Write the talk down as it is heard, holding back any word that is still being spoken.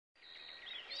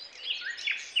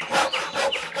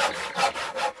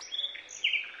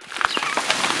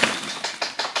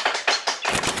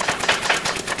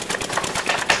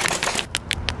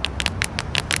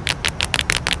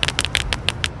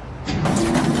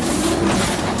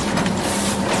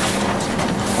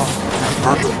Which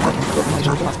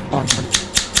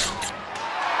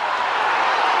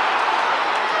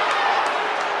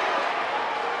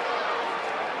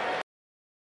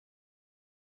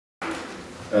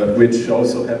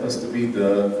also happens to be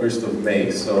the 1st of May.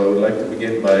 So I would like to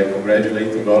begin by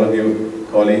congratulating all of you,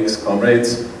 colleagues,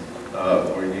 comrades,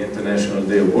 for the International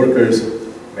Day of Workers.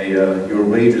 May your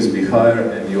wages be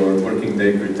higher and your working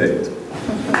day curtailed.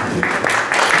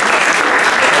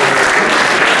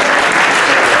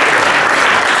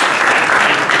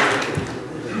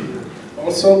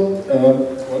 Also,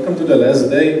 welcome to the last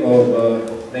day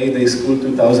of May Day School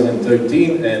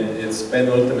 2013 and its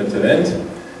penultimate event.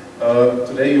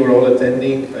 Today you are all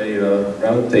attending a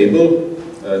round table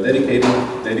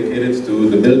dedicated to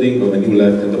the building of a new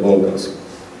left in the Balkans.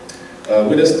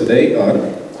 With us today are,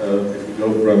 if we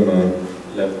go from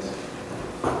left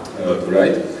to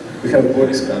right, we have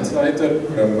Boris Kanzleiter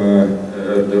from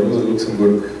the Rosa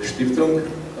Luxemburg Stiftung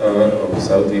of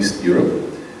Southeast Europe.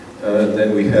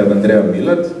 Then we have Andrea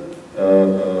Milat,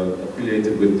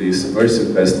 affiliated with the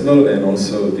Subversive Festival and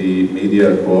also the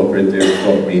media cooperative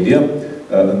Top Media.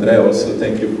 Andrea, also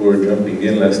thank you for jumping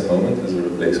in last moment as a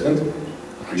replacement.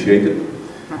 Appreciate it.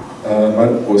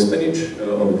 Mark Kostanić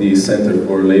of the Center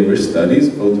for Labor Studies,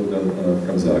 both of them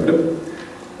from Zagreb.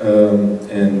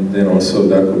 And then also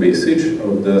Darko Vesić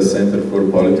of the Center for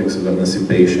Politics of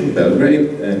Emancipation,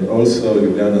 Belgrade, and also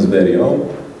Ljubljana's very own,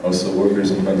 also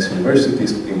Workers and Punks University,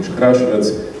 Tomić Kraševac,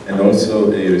 and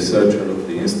also a researcher of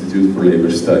the Institute for Labor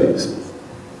Studies.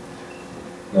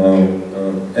 Now,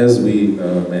 as we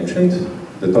mentioned,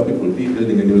 the topic will be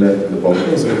building a new left in the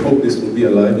Balkans. I hope this will be a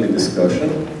lively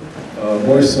discussion.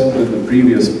 More so than the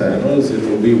previous panels, it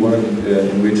will be one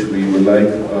in which we would like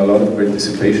a lot of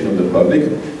participation of the public.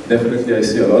 Definitely I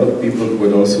see a lot of people who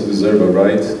would also deserve a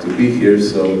right to be here,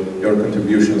 so your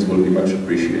contributions will be much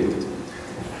appreciated.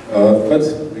 But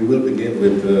we will begin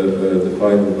with the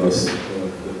five of us,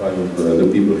 the five of the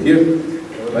people here. I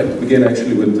would like to begin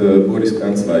actually with Boris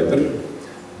Kanzleiter.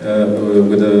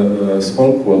 With a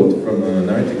small quote from an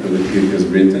article that he has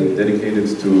written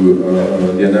dedicated to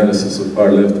the analysis of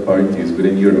far-left parties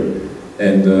within Europe.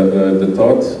 And the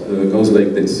thought goes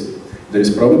like this. There is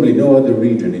probably no other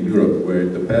region in Europe where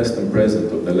the past and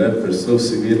present of the left are so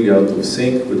severely out of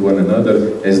sync with one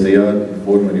another as they are in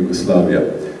former Yugoslavia.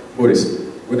 Boris,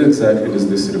 what exactly does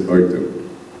this refer to?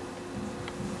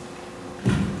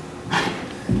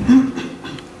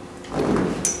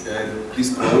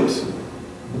 This quote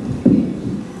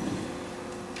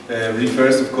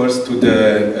refers, of course, to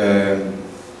the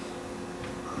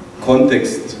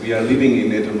context we are living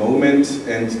in at the moment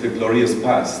and the glorious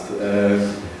past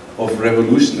of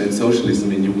revolution and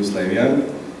socialism in Yugoslavia.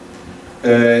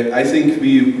 I think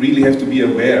we really have to be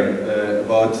aware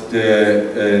about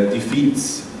the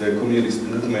defeats the communist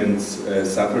movements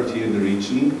suffered here in the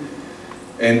region,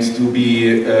 and to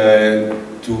be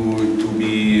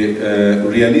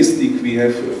realistic, we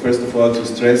have first of all to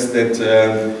stress that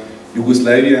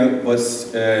Yugoslavia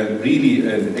was really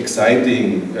an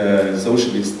exciting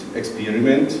socialist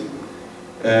experiment.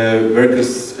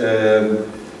 Workers'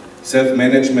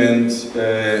 self-management,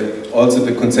 also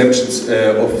the conceptions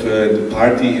of the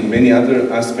party in many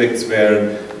other aspects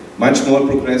were much more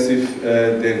progressive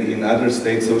than in other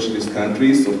state socialist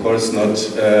countries. Of course not,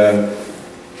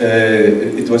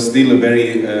 it was still a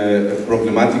very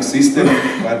problematic system,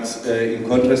 but in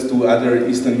contrast to other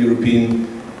Eastern European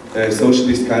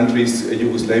socialist countries,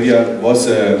 Yugoslavia was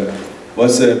a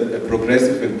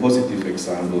progressive and positive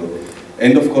example.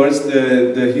 And of course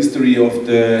the history of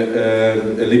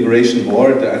the liberation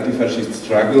war, the anti-fascist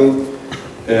struggle,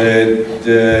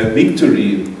 the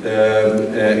victory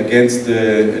against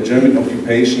the German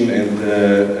occupation and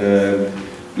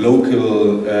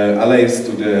local allies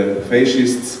to the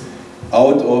fascists,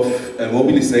 out of a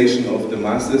mobilization of the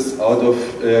masses, out of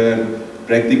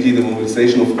practically the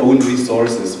mobilization of own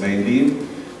resources mainly.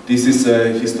 This is a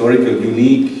historical,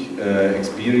 unique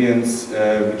experience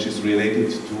which is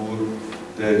related to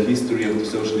the history of the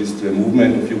socialist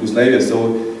movement of Yugoslavia.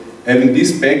 So, having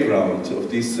this background of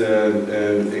this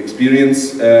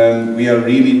experience, we are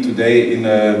really today in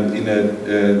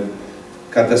a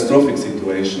catastrophic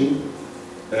situation.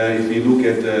 If we look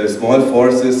at the small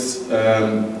forces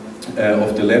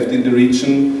of the left in the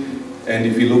region, and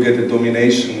if we look at the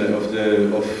domination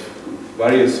of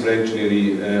various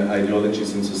reactionary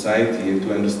ideologies in society, and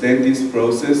to understand this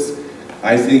process,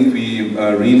 I think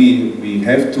we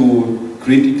have to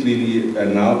critically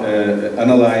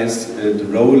analyze the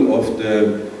role of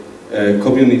the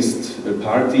Communist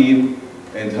Party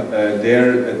and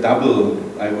their double,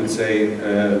 I would say,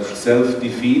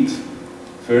 self-defeat.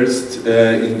 First,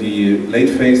 in the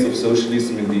late phase of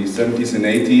socialism in the 70s and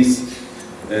 80s,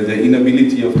 the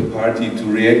inability of the party to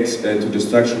react to the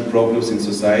structural problems in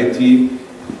society,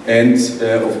 and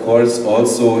of course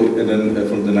also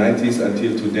from the 90s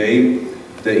until today,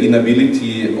 the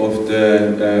inability of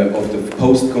the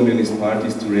post-communist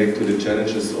parties to react to the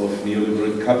challenges of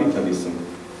neoliberal capitalism.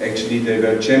 Actually, they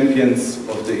were champions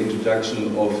of the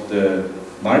introduction of the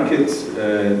market,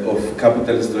 of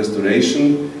capitalist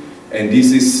restoration, and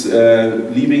this is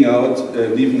leaving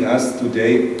us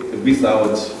today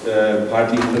without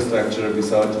party infrastructure,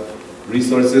 without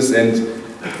resources, and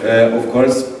of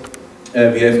course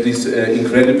we have this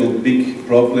incredible big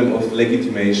problem of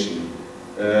legitimation,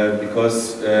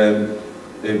 because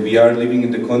we are living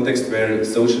in the context where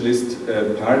socialist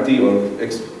party or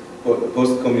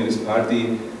post-communist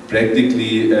party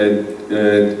practically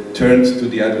turned to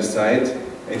the other side,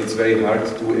 and it's very hard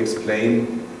to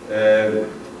explain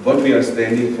what we are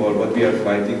standing for, what we are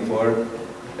fighting for,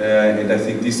 and I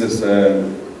think this is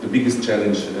the biggest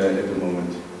challenge at the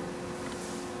moment.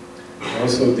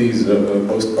 Also, these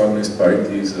post-communist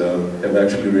parties have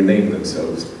actually renamed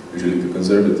themselves, usually to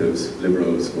conservatives,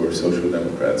 liberals, or social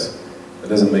democrats. It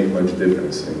doesn't make much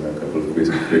difference in a couple of quick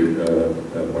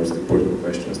most important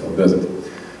questions, now does it?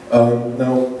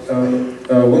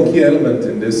 One key element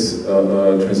in this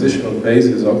transitional phase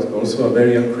is also a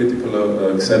very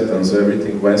uncritical acceptance of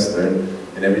everything Western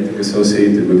and everything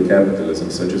associated with capitalism,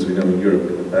 such as we know in Europe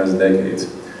in the past decades.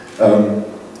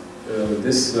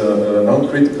 This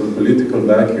non-critical political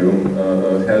vacuum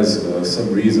has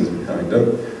some reasons behind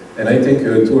them, and I think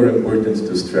two are important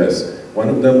to stress. One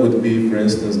of them would be, for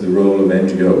instance, the role of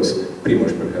NGOs.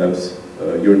 Primož, perhaps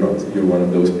you're not. You're one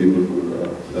of those people who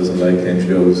doesn't like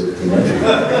NGOs too much.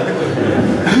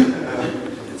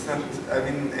 It's not. I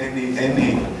mean,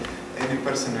 any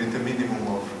person with a minimum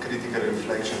of critical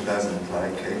reflection doesn't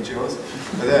like NGOs.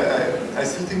 But I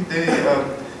still think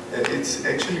it's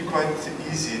actually quite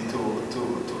easy to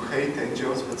hate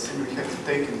NGOs, but still we have to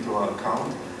take into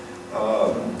account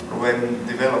when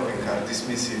developing a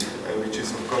dismissive, which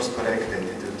is of course correct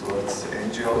attitude towards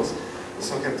NGOs.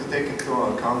 Also have to take into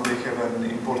account they have an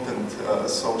important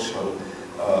social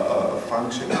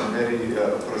function in a very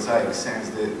prosaic sense.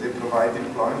 They provide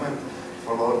employment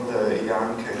for all the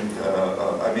young and,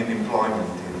 I mean employment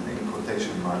in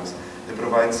quotation marks. They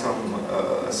provide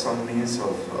some means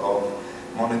of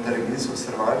monetary means of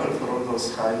survival for all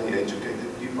those highly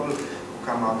educated people who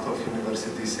come out of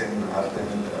universities and are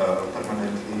then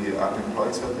permanently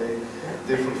unemployed. So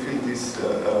they fulfill this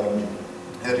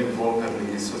very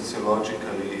vulgarly,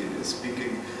 sociologically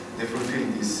speaking, they fulfill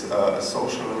this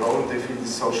social role, they fill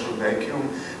this social vacuum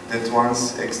that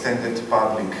once extended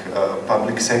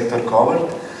public sector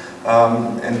covered.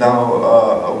 And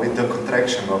now with the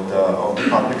contraction of the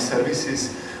public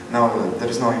services, now there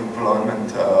is no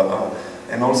employment,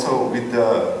 and also with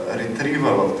the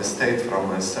retrieval of the state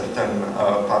from a certain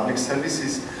public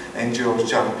services, NGOs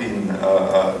jump in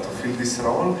to fill this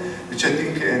role, which I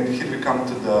think, and here we come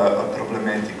to the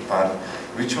problematic part,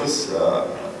 which was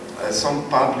some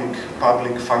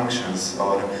public functions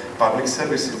or public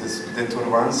services that were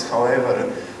once,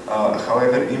 however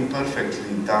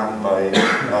imperfectly done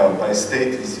by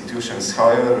state institutions,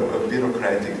 however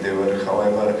bureaucratic they were,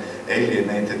 however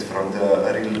alienated from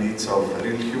the real needs of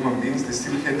real human beings, they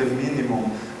still had a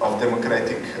minimum of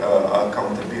democratic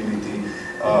accountability.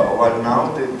 While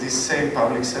now these same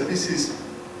public services,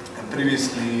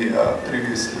 previously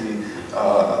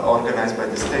organized by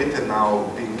the state and now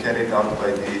being carried out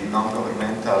by the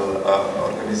non-governmental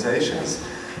organizations,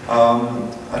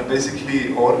 are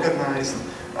basically organized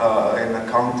and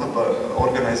accountable,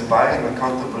 organized by and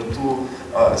accountable to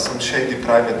some shady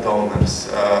private donors,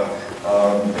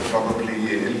 probably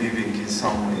living in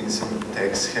some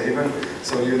tax haven.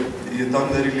 So you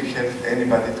don't really have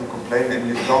anybody to complain, and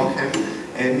you don't have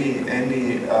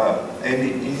any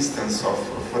instance of,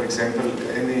 for example,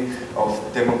 any of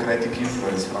democratic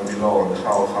influence from below on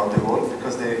how they work,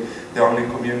 because they only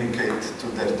communicate to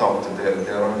their top,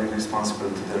 they're only responsible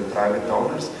to their private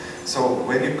donors. So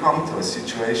when you come to a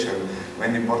situation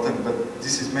when important, but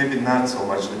this is maybe not so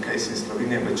much the case in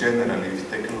Slovenia, but generally if you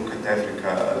take a look at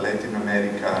Africa, Latin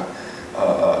America,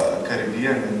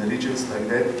 Caribbean and regions like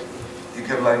that, you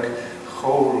have like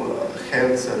whole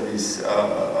health service,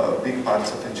 big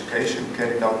parts of education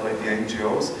carried out by the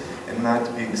NGOs and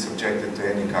not being subjected to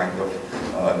any kind of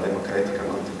democratic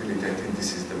accountability. I think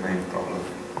this is the main problem.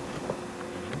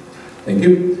 Thank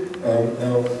you.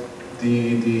 Now,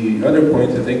 the other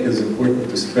point I think is important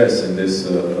to stress in this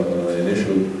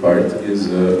initial part is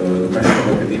the question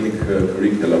of academic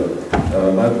curricula.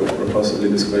 Marko, possibly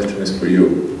this question is for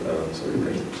you, so you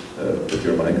can with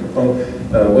your microphone.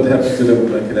 What happened to the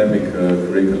academic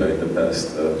curricula in the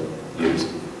past years?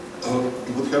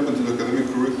 What happened to the academic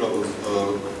curricula was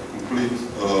complete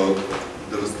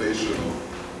devastation of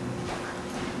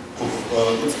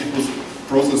it was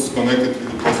process connected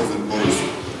with the process that Boris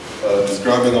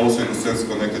described, and also in a sense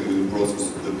connected with the process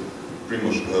that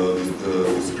Primož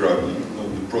described.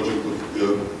 The project of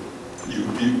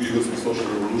Yugoslav social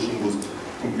revolution was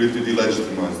completely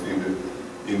delegitimized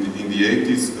in the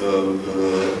 80s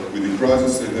with the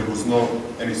crisis, and there was no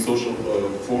any social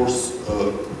force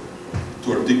to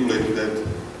articulate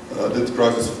that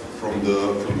crisis from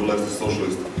the left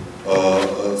socialist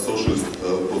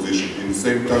position. In the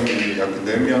same time, in the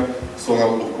academia, so now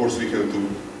of course we have to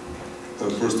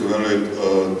first evaluate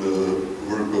the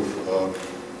work of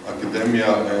academia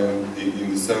and in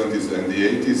the 70s and the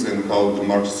 80s, and how the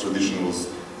Marxist tradition was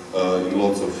in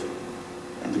lots of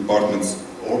departments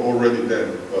already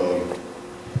then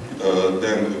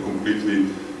completely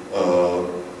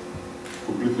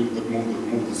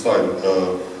moved aside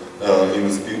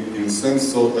in a sense.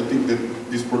 So I think that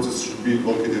this process should be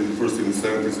located first in the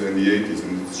 70s and the 80s,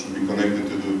 and it should be connected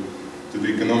to the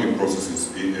economic processes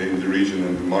in the region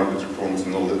and the market reforms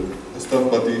and all that stuff.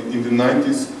 But in the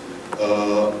 90s,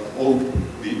 all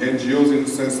the NGOs, in a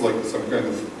sense, like some kind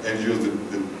of NGOs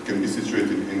that can be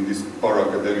situated in these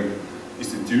para-academic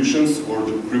institutions, or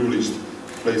the privileged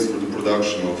place for the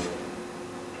production of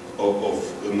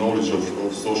knowledge of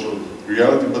social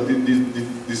reality, but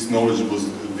this knowledge was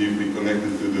deeply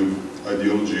connected to the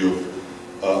ideology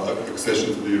of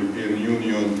accession to the European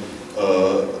Union.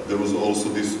 There was also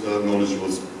this knowledge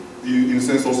was, in a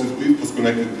sense, also it was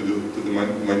connected to the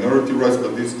minority rights,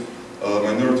 but these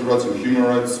minority rights and human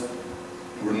rights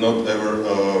were not ever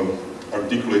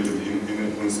articulated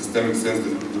in a systemic sense.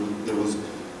 There was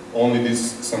only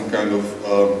this some kind of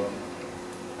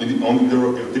they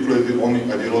were articulated only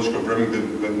ideological framing that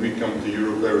when we come to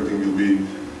Europe everything will be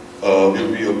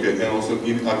okay. And also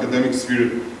in academic sphere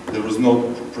there was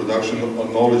no production of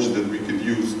knowledge that we could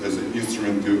use as an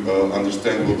instrument to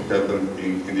understand what happened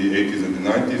in the 80s and the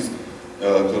 90s,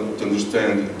 to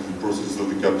understand the process of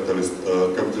the capitalist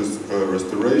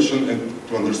restoration, and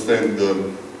to understand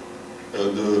the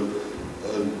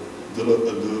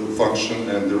function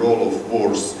and the role of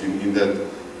wars in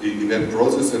that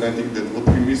process. And I think that what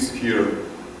we miss here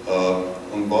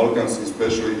on Balkans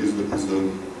especially is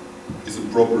a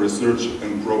proper research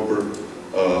and proper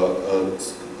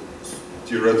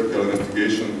theoretical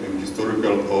investigation and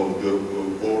historical of the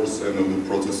wars and of the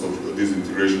process of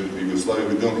disintegration in Yugoslavia.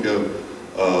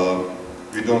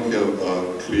 We don't have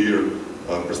a clear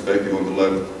perspective on the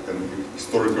left, and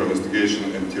historical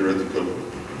investigation and theoretical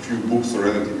few books or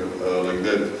anything like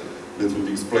that would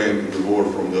explain the war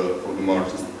from the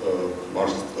Marxist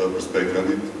perspective. And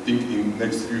I think in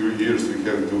next few years we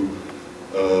have to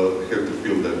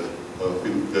fill that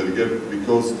gap,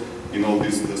 because in all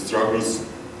these struggles,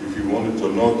 if you want it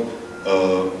or not,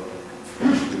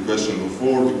 the question of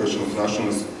war, the question of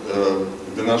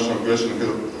the national question has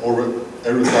already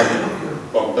every time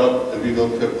pumped up, and we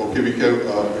don't have, okay, we have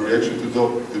a reaction to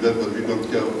that, but we don't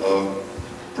have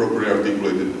properly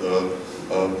articulated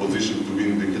position to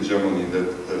win the hegemony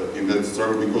in that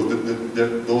struggle, because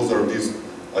those are these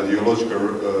ideological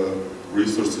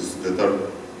resources that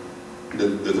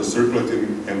are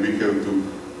circulating, and we have to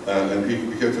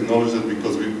acknowledge that,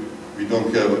 because we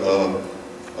don't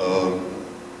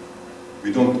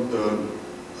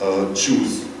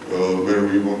choose where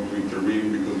we want to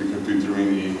intervene, because we have to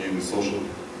intervene in the social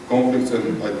conflicts.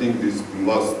 And I think in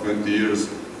the last 20 years,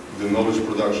 the knowledge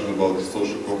production about the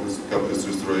social conflicts, capitalist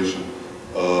restoration,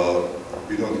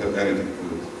 we don't have anything from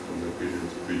that period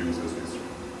to use as history.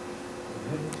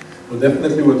 Well,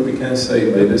 definitely what we can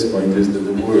say by this point is that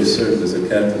the war served as a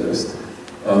catalyst.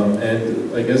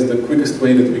 And I guess the quickest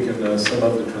way that we can sum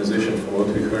up the transition from what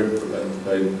we heard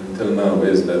until now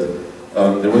is that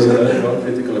there was a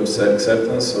non-critical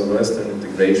acceptance of Western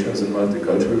integrations and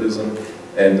multiculturalism,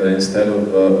 and instead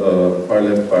of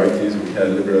far-left parties, we had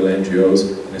liberal NGOs,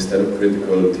 and instead of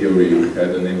critical theory, we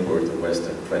had an import of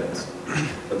Western trends.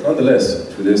 But nonetheless,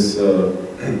 to this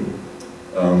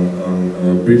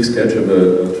brief sketch of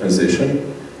a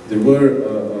transition, there were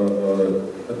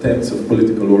attempts of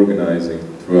political organizing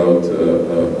throughout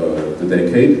the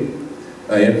decade.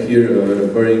 I am here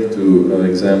referring to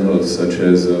examples such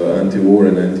as anti-war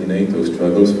and anti-NATO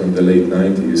struggles from the late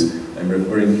 90s. I'm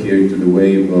referring here to the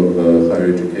wave of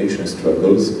higher education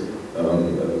struggles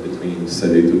between,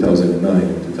 say, 2009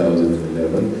 and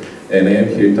 2011. And I am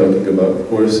here talking about, of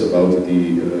course, about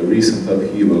the recent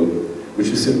upheaval, which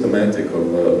is symptomatic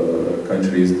of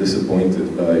countries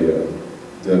disappointed by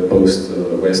the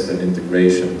post-Western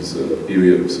integrations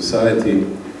period of society,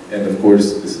 and of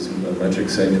course this is much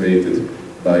accentuated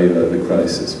by the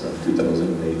crisis from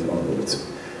 2008 onwards.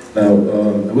 Now,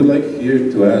 I would like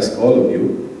here to ask all of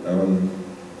you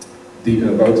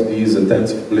about these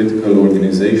attempts of political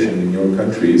organization in your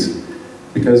countries,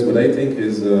 because what I think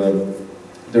is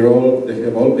they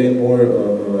have all been more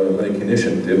like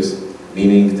initiatives,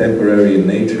 meaning temporary in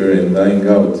nature and dying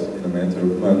out in a matter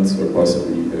of months or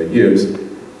possibly years,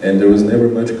 and there was never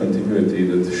much continuity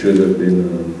that should have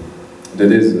been,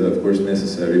 that is of course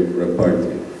necessary for a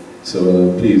party.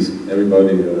 So please,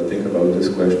 everybody think about this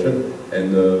question,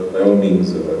 and by all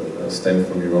means stem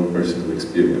from your own personal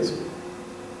experience.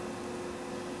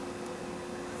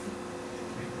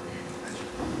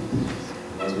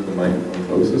 Ones with the microphone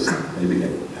closest, maybe.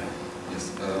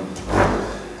 Yes.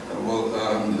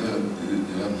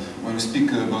 When we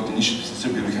speak about initiatives in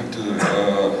Serbia, we have to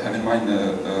have in mind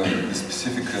the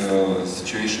specific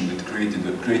situation that created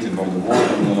by the war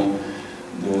and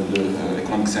the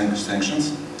economic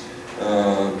sanctions.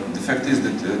 The fact is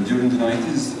that during the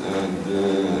 90s,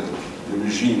 the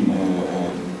regime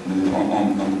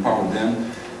on the power then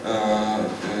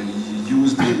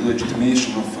used the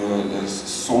legitimation of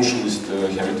socialist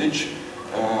heritage.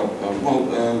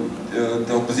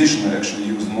 The opposition actually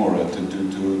used more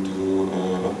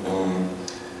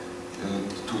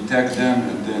to attack them,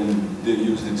 and then they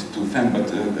used it to defend, but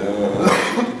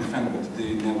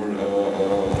they never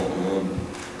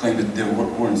claimed that they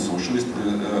weren't socialist.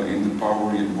 In the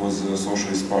power, it was a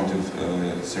Socialist Party of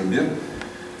Serbia.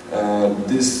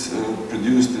 This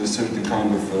produced a certain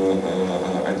kind of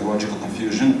ideological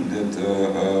confusion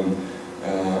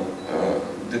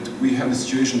that we have a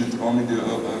situation that only the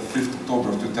 5th October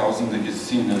of 2000 is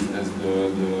seen as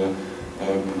the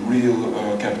real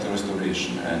capital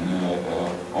restoration, and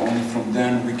only from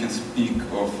then we can speak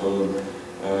of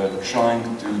trying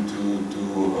to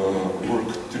work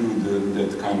through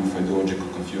that kind of ideological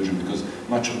confusion, because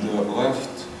much of the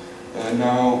left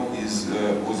now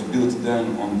was built then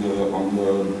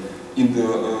in the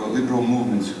liberal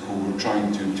movements who were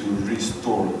trying to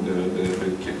restore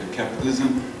the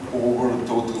capitalism over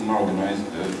total unorganized.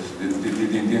 They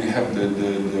didn't have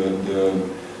the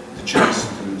chance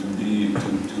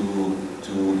to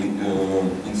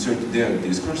insert their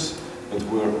discourse, but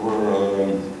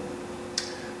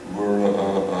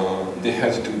they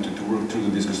had to work through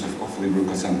the discourse of liberal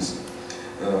consensus.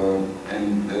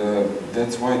 And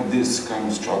that's why this kind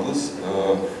of struggles,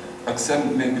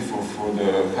 except maybe for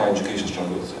the higher education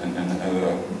struggles and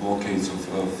blockades of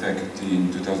faculty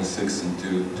in 2006 and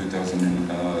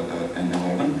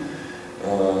 2011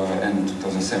 and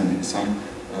 2007 some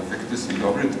faculties in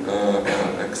Đorde.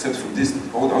 Except for this,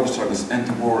 all the other struggles,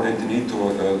 anti-war,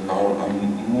 anti-NATO, are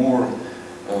more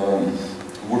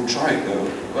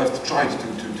left tried to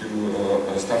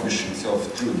establish itself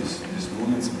through these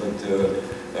movements, but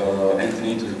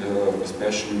anti-NATO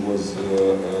especially was a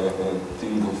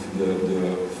thing of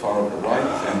the far right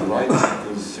and the right,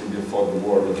 because Serbia fought the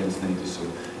war against NATO, so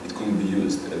it couldn't be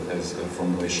used as a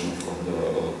formulation of the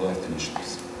left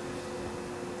initiatives.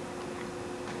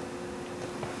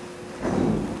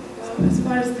 As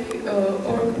far as the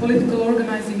political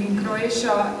organizing in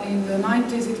Croatia in the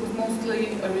 90s, it was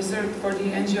mostly reserved for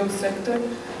the NGO sector,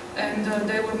 and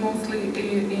they were mostly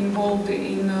involved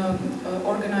in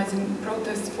organizing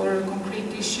protests for a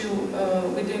concrete issue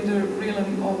within the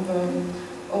realm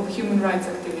of human rights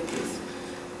activities.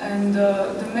 And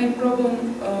the main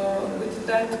problem with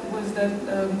that was that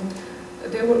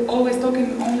they were always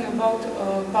talking only about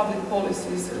public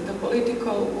policies. The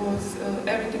political was,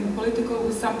 everything political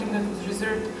was something that was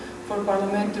reserved for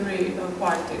parliamentary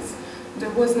parties. There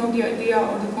was no the idea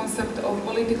or the concept of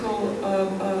political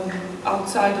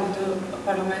outside of the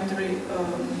parliamentary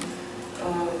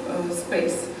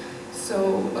space.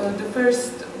 So the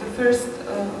first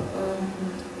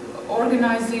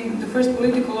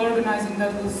political organizing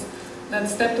that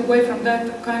stepped away from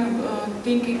that kind of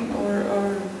thinking or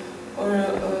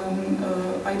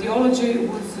ideology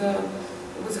was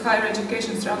higher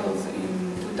education struggles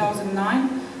in 2009,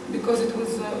 because it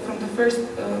was from the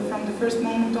first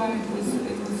moment on it was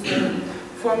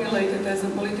formulated as a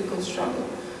political struggle.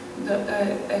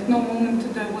 At no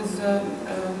moment there was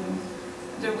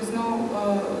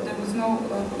no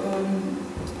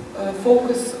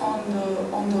focus on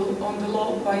the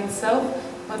law by itself,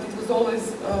 but it was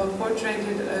always portrayed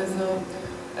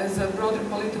as a broader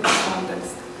political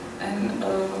context. And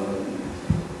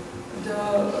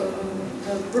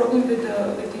the problem with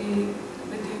the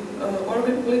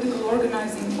political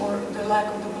organizing, or the lack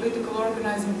of the political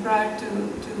organizing prior to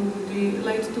the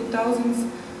late 2000s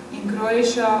in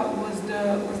Croatia, was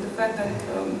the fact that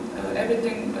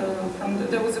everything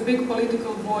there was a big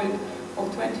political void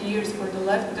of 20 years for the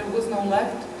left. There was no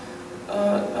left.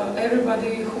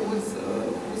 Everybody who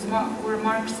were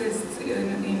Marxists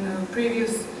in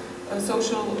previous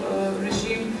social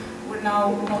regime were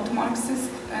now not Marxist,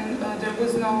 and there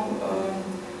was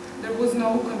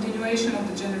no continuation of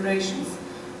the generations.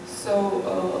 So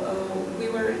we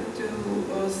were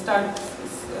to start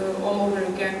all over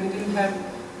again. We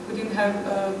didn't have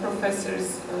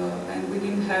professors, and we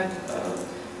didn't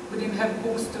have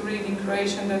books to read in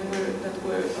Croatian that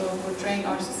were portraying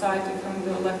our society from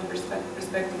the left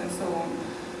perspective and so on.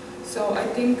 So I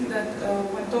think that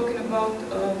when talking about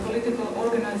political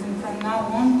organizing from now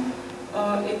on,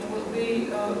 it will be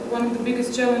one of the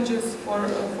biggest challenges for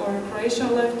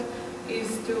Croatian left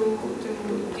is to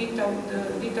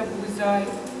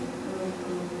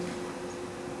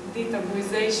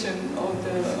detabuization of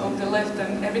the left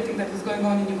and everything that was going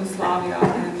on in Yugoslavia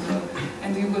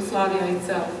and Yugoslavia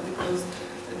itself, because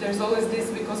there's always this,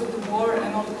 because of the war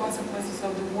and all the consequences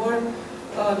of the war,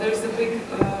 there's a big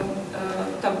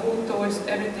taboo towards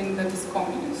everything that is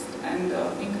communist. And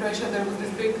in Croatia there was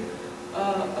this big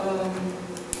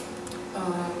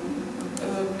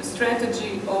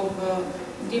strategy of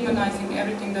demonizing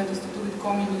everything that is to do with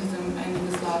communism and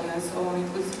Yugoslavia and so on.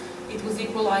 It was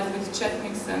equalized with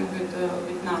Chetniks and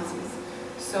with Nazis.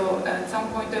 So at some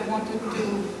point they wanted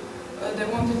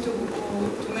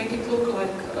to make it look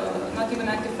like not even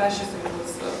anti-fascism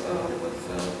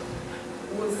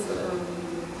was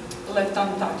left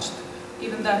untouched.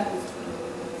 Even that was,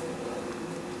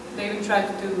 they even tried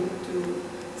to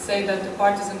say that the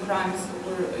partisan crimes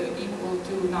were equal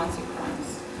to Nazi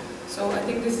crimes. So I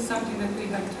think this is something that we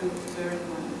have to bear in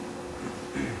mind.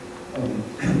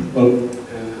 Well,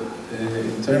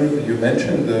 in terms, you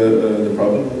mentioned the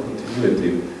problem of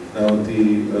continuity. Now,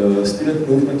 the student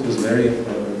movement was very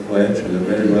influential and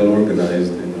very well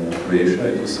organized in Croatia.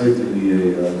 It was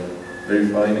certainly a very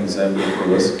fine example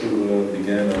for us who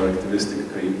began our activistic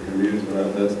careers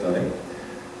around that time.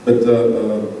 But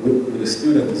with a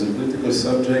student as a political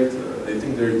subject, I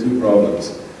think there are two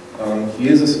problems. He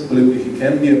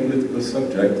can be a political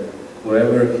subject.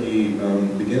 However, he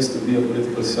begins to be a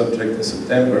political subject in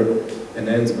September and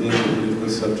ends being a political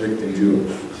subject in June,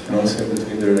 and also in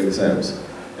between their exams.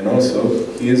 And also,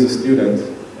 he is a student,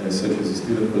 and as such as a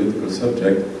student political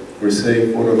subject, for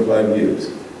say 4 or 5 years.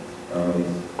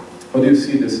 How do you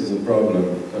see this as a problem?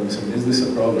 Is this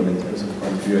a problem in terms of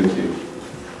continuity?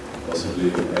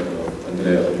 Possibly, I don't know,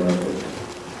 Andrea or Marco.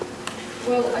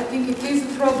 Well, I think it is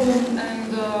a problem,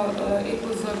 and it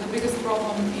was the biggest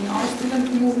problem in our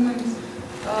student movement,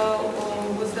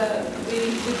 was that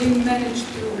we didn't manage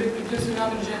to reproduce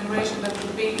another generation that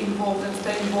would be involved and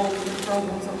stay involved in the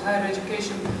problems of higher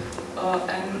education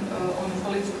and on a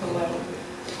political level.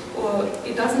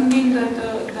 It doesn't mean that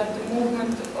the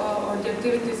movement or the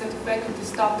activities at the faculty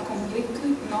stopped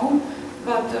completely, no,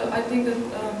 but I think that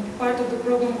part of the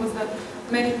problem was that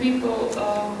many people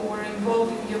who were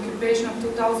involved in the occupation of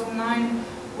 2009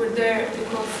 were there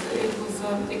because it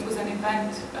was an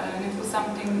event and it was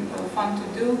something fun to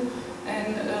do,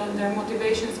 and their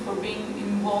motivations for being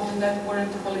involved in that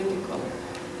weren't political.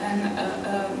 And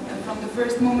from the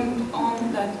first moment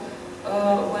on that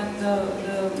when the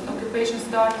occupation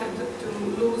started to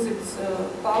lose its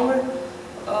power,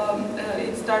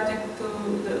 it started to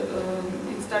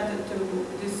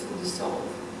dissolve.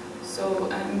 So,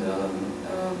 and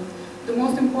the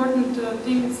most important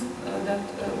things that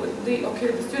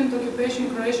the student occupation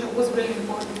in Croatia was really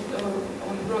important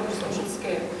on a broader social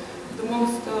scale.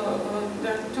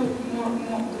 There are two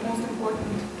the most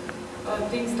important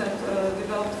things that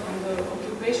developed from the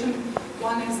occupation.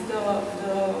 One is the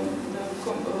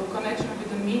connection with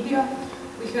the media.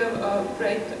 We have a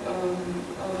great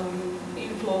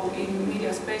inflow in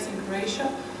media space in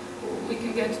Croatia. We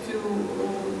can get to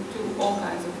all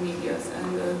kinds of medias,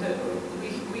 and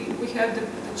we have the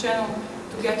channel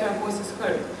to get our voices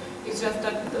heard. It's just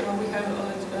that we have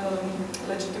a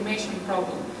legitimation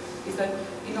problem. Is that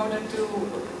in order to,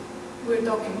 we were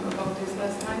talking about this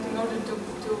last night, in order to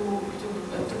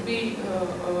be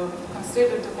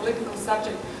considered a political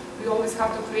subject, we always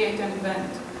have to create an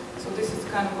event. So this is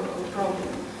kind of a problem.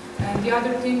 And the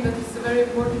other thing that is very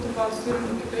important about student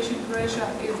occupation in Croatia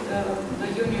is the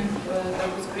union that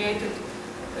was created.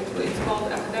 It's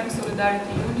called Academic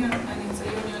Solidarity Union, and it's a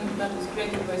union that was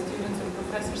created by students and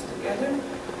professors together.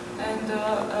 And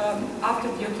after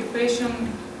the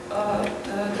occupation,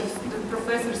 the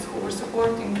professors who were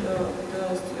supporting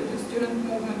the student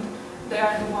movement, they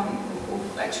are the ones who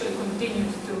actually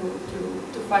continued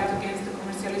to fight against the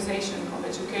commercialization of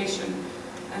education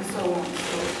and so on.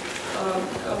 So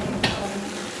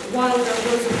while there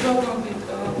was a problem with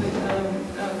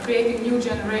creating new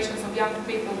generations of young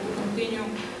people to continue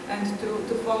and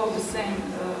to follow the same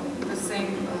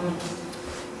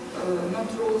not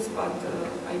rules but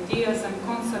ideas and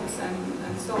concepts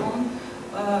and so on.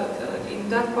 In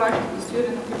that part, the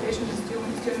student occupation, the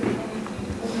student movement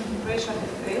in Croatia had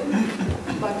failed,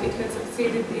 but it had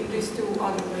succeeded in these two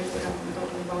other ways that I'm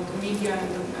talking about, the media and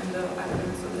the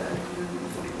academics of the academy.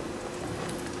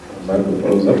 Marco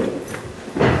follows up.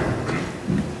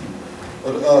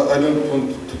 But I don't want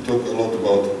to talk a lot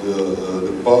about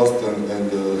the past and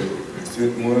the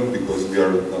student movement, because we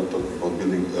are not talking about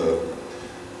building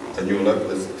a new lab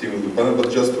as a team of the panel,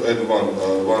 but just to add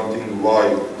one thing why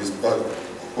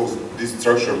this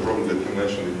structural problem that you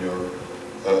mentioned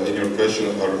in your question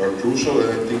are crucial, and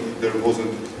I think it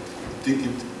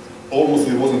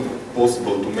wasn't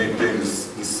possible to maintain the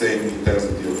same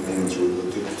intensity of movement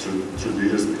through the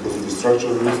years because of the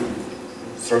structural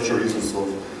reasons of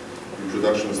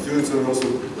introduction of students, and also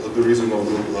the reason of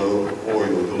the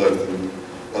oil of the left in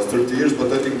the last 30 years.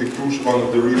 But I think the crucial one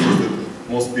of the reasons that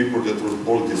most people that were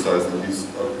politicized in these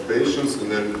occupations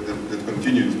and that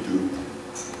continued to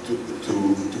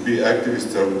be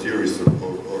activists or theorists or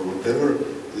whatever,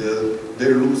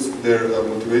 they lose their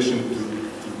motivation to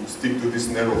stick to this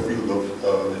narrow field of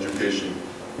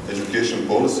education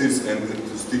policies and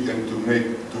to stick and to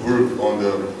work on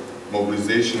the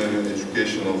mobilization and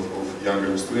education of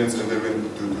younger students, and then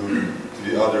to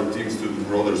the other teams, to the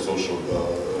broader social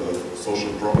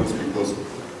problems, because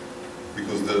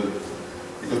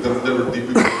they were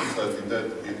deeply politicized in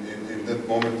that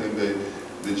moment, and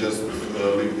they just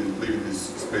leave this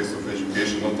space of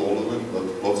education. Not all of them, but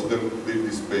lots of them leave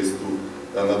this space to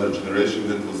another generation.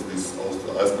 That was this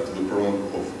also aspect of the problem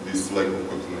of this lack of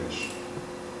continuation.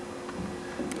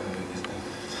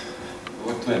 I'd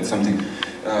like to add something.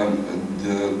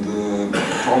 The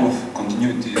problem of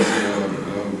continuity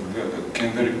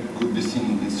can very good be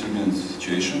seen in Serbian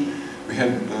situation. We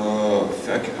had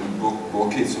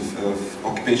blockades of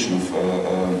occupation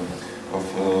of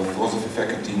philosophy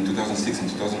faculty in 2006 and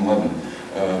 2011,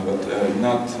 but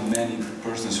not many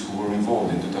persons who were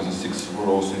involved in 2006 were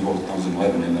also involved in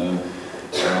 2011. And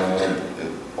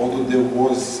although there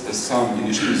was some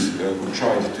initiatives who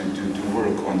tried to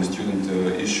work on the student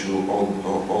issue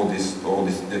all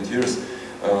that years,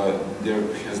 there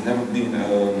has never been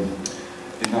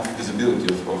enough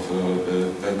visibility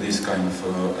of these kind of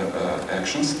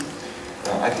actions.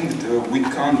 I think that we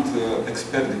can't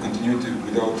expect the continuity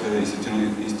without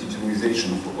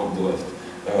institutionalization of the left.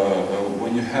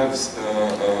 When you have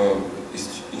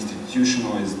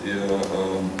institutionalized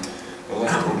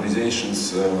left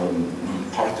organizations,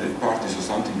 parties or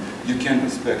something, you can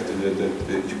expect that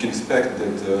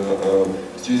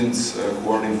students who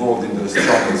are involved in the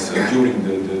struggles during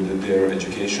their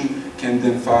education can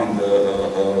then find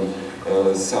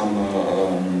some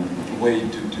way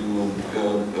to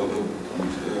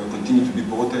continue to be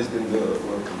politicized, and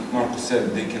like Marco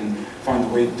said, they can find a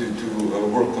way to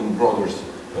work on broader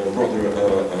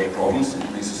problems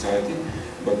in society.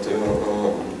 But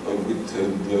with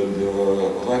the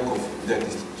lack of that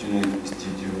institution,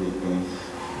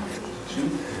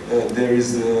 there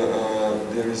is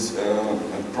a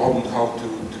problem how to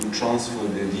transfer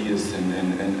the ideas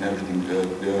and everything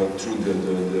through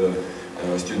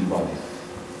the student body.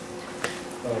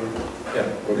 Yeah,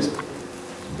 Boris?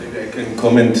 Maybe I can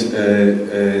comment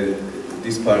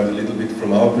this part a little bit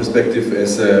from our perspective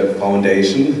as a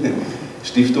foundation.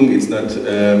 Stiftung, it's not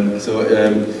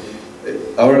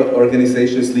our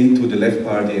organization is linked to the Left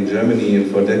Party in Germany,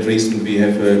 and for that reason we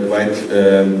have quite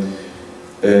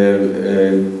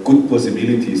good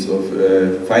possibilities of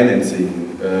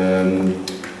financing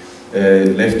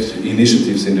left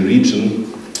initiatives in the region.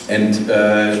 And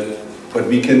what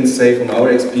we can say from our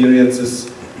experiences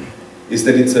is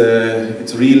that it's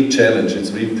a real challenge, it's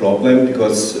a real problem,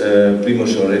 because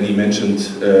Primož already mentioned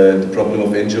the problem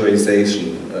of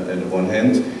NGOization on the one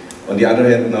hand. On the other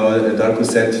hand, now Darko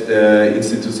said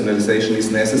institutionalization is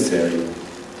necessary.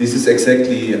 This is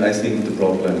exactly, I think, the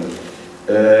problem.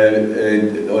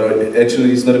 Or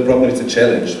actually, it's not a problem, it's a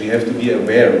challenge. We have to be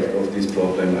aware of this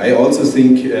problem. I also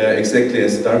think, exactly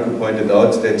as Darko pointed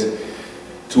out, that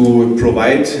to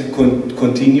provide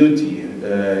continuity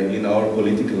in our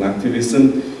political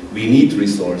activism, we need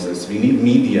resources, we need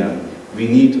media, we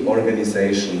need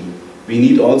organization. We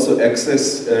need also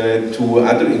access to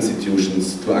other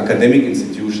institutions, to academic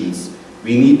institutions.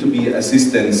 We need to be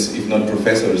assistants, if not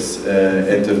professors,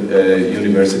 at the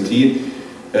university.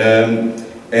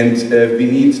 And we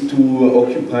need to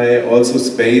occupy also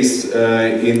space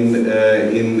in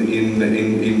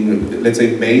let's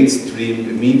say,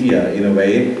 mainstream media in a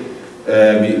way.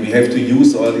 We have to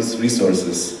use all these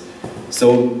resources.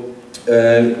 So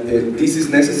this is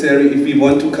necessary if we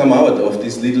want to come out of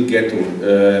this little ghetto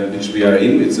which we are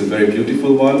in. It's a very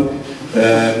beautiful one,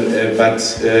 but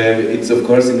it's of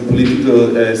course in a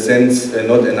political sense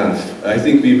not enough. I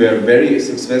think we were very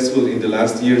successful in the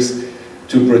last years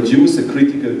to produce a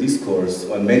critical discourse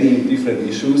on many different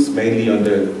issues, mainly on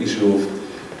the issue of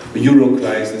Euro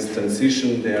crisis,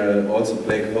 transition. There are also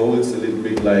black holes, a little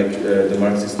bit like the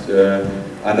Marxist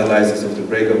analysis of the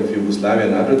breakup of Yugoslavia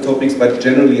and other topics. But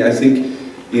generally, I think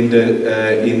in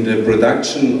the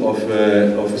production of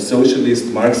a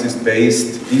socialist,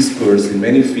 Marxist-based discourse in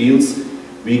many fields,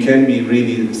 we can be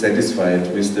really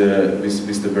satisfied with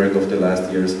the work of the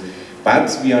last years.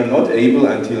 But we are not able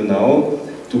until now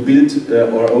to build,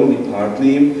 or only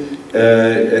partly,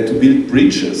 to build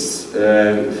bridges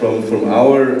from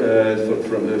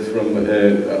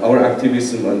our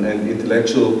activism and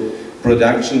intellectual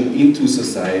production into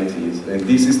societies. And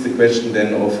this is the question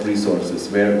then of resources,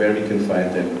 where we can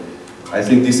find them. I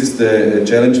think this is the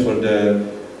challenge for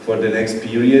the next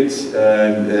period.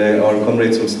 Our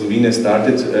comrades from Slovenia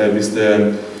started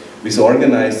with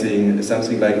organizing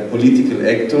something like a political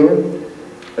actor,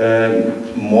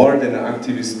 more than an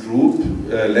activist group,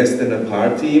 less than a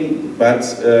party, but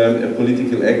a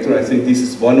political actor. I think this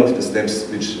is one of the steps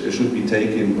which should be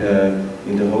taken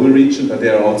in the whole region, but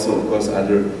there are also, of course,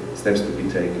 other steps to be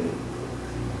taken.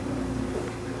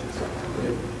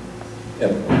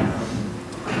 Yeah.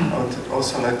 I would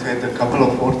also like to add a couple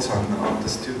of words on the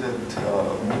student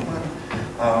movement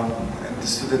and the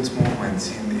students'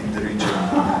 movements in the region,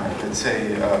 let's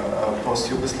say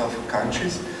post-Yugoslav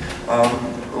countries.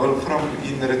 Well,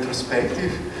 in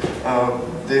retrospective,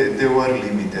 they were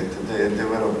limited. They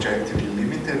were objectively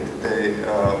limited.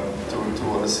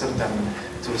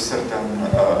 To certain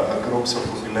groups of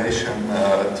population,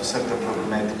 to certain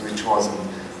problematic which wasn't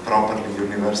properly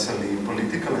universally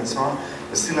political and so on.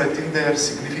 But still, I think they are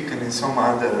significant in some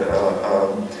other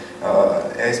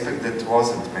aspect that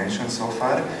wasn't mentioned so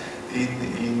far.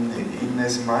 In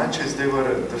as much as they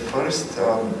were the first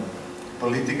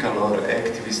political or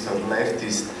activist or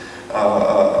leftist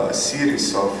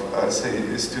series of,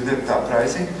 say, student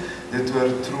uprising that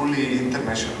were truly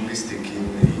internationalistic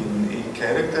in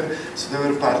character. So they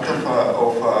were part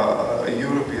of a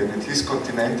European, at least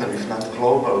continental, if not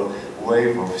global,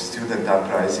 wave of student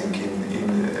uprising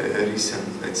in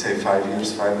recent, let's say, 5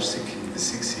 years, 5 or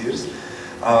 6 years.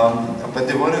 But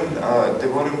they weren't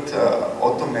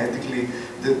automatically.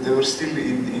 They were still,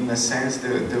 in a sense,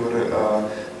 they were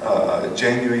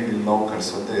genuinely local.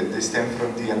 So they stem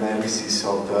from the analysis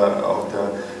of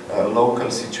the local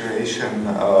situation,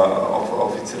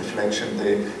 of its reflection.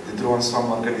 They drew on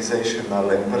some organizational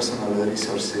and personal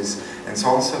resources and so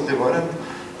on. So they weren't.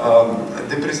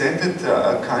 They presented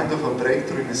a kind of a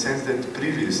breakthrough in the sense that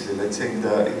previously, let's say in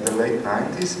the late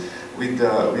 90s, with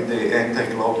the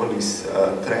anti-globalist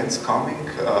trends coming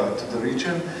to the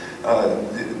region,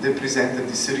 they presented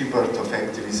this rebirth of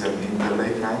activism in the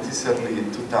late 90s, early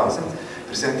 2000s,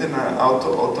 presented an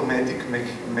automatic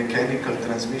mechanical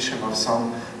transmission of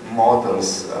some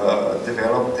models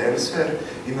developed elsewhere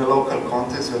in a local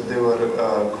context where they were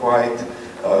quite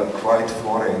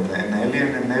foreign and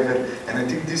alien and never. And I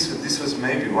think this was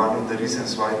maybe one of the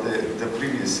reasons why the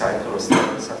previous cycle of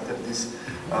studies after this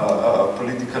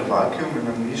political vacuum and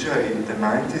amnesia in the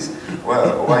 90s,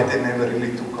 why they never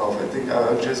really took off. I think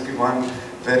I'll just give one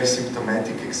very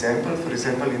symptomatic example. For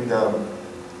example,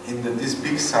 in this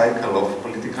big cycle of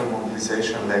political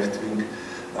mobilization, left-wing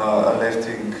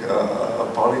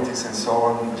politics and so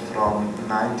on, from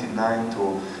 1999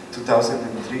 to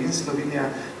 2003 in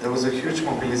Slovenia, there was a huge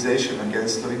mobilization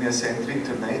against Slovenia's entry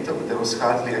into NATO, but there was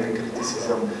hardly any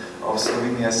criticism of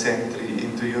Slovenia's entry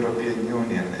into European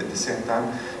Union at the same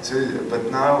time. So,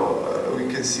 but now we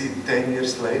can see 10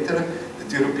 years later that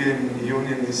the European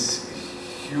Union is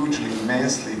hugely,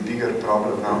 immensely bigger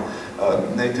problem now.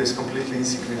 NATO is completely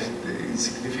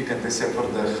insignificant except for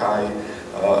the high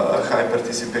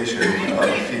participation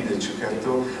fee that you have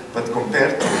to. But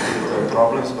compared to the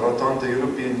problems brought on the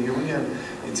European Union,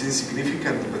 it's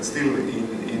insignificant, but still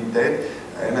in that.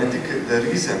 And I think the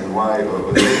reason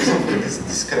for this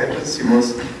discrepancy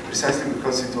was precisely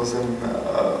because it was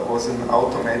an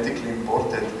automatically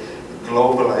imported,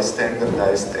 globalized,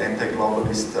 standardized,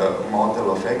 anti-globalist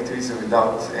model of activism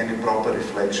without any proper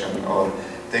reflection or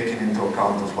taking into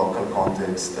account of local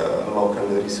context, local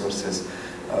resources,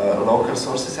 local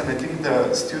sources. And I think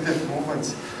the student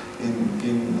movements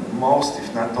in most,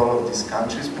 if not all of these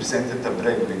countries, presented a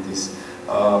break with this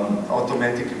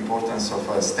automatic importance of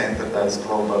a standardized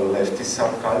global leftist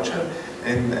subculture,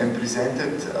 and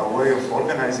presented a way of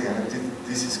organizing, and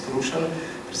this is crucial,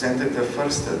 presented the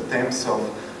first attempts of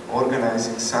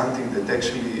organizing something that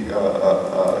actually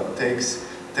takes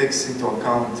into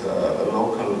account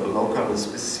local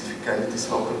specificities,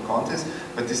 local context,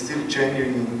 but is still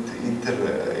genuinely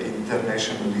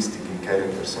internationalistic in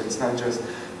character. So it's not just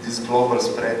this global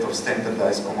spread of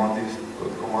standardized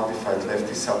commodified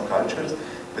leftist subcultures,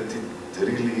 but it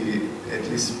really, at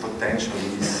least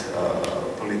potentially, is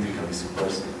politically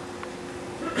subversive.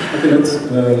 Okay,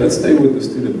 let's stay with the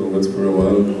student movements for a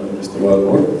while, just a while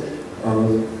more.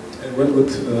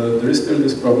 There is still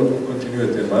this problem of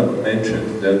continuity, and Marco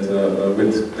mentioned that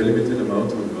with the limited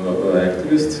amount of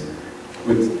activists,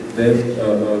 with them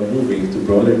moving to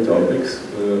broader topics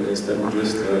instead of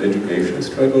just education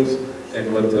struggles,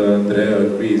 and what Andrea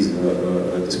agrees,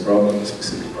 this problem, the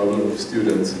specific problem of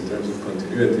students in terms of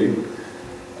continuity,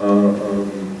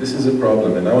 this is a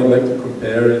problem, and I would like to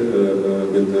compare it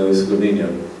with Slovenia.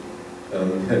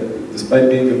 Despite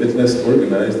being a bit less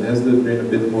organized, has there been a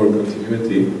bit more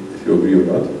continuity, if you agree or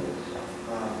not?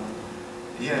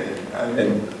 Yeah,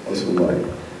 and also why?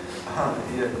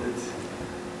 Yeah,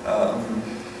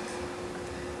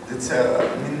 that's I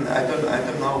mean, I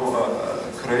don't know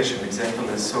Croatian example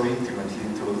is so intimately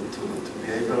to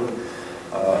be able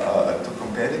to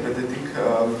compare it, but I think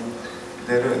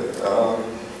there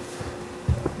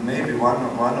maybe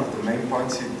one of the main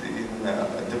points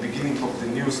at the beginning of the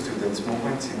new students'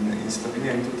 movement in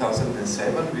Slovenia in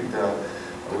 2007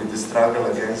 with the struggle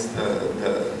against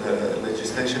the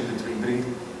legislation that will bring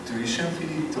tuition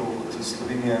fee to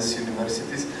Slovenia's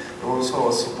universities, also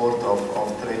a support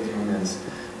of trade unions.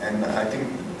 And I think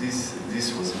this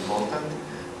was important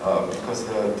because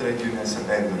the trade unions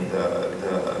abandoned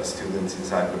the students in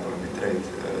Zagreb, or betrayed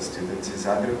students in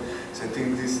Zagreb. So I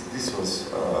think this was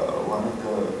one of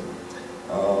the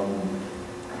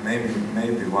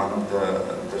maybe one of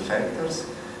the factors.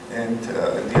 And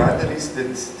the other is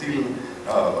that still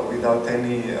without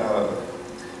any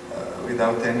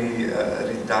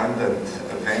redundant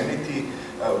vanity,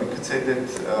 we could say that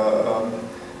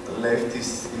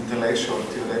leftist intellectual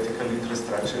theoretical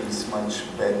infrastructure is much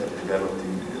better developed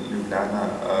in Ljubljana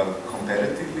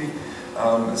comparatively.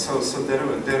 So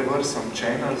there were some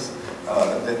channels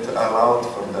that allowed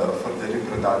for the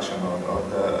reproduction or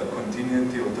the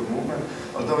continuity of the movement.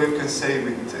 Although you can say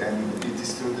and it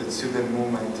is true that student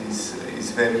movement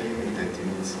is very limited in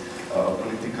its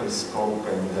political scope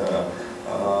and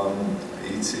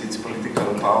its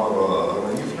political power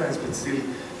or influence, but still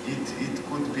it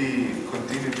could be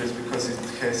continued just because it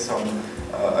has some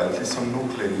at least some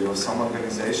nuclei or some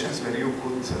organizations where you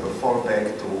could fall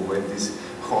back to when this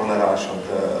whole rush of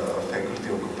the faculty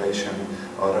occupation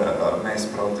or mass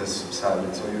protest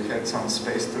subsided. So you had some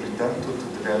space to return to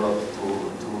develop, to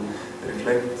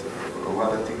reflect.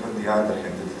 While I think on the other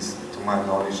hand, at least to my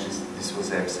knowledge, this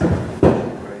was absent in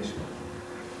Croatia.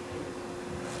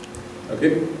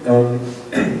 Okay.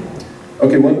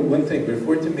 Okay, one thing, we're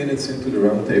 40 minutes into the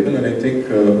round table, and I think,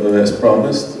 as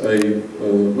promised, I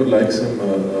would like some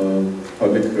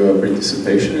public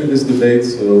participation in this debate,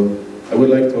 so I would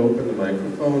like to open the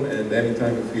microphone, and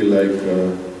anytime you feel like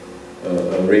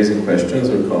raising questions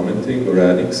or commenting or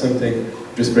adding something,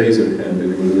 just raise your hand and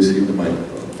you will receive the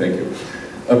microphone. Thank you.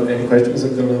 Any questions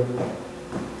until now?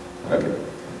 Okay.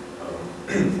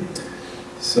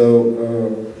 So,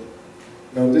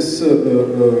 now this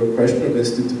question of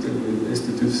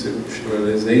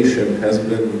institutionalization has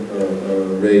been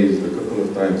raised a couple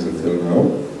of times until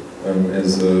now.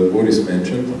 As Boris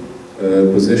mentioned,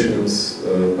 positions,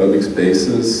 public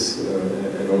spaces,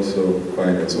 and also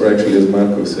finance. Or actually, as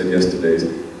Marco said yesterday,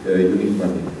 you need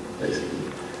money, basically.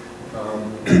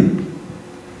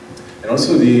 And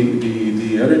also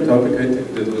the other topic I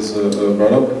think that was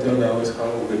brought up until now is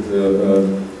how with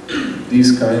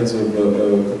these kinds of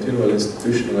continual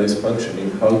institutionalized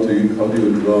functioning, how do you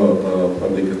draw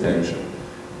public attention?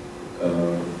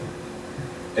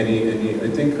 I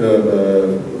think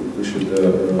we should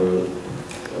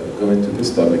go into this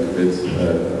topic a bit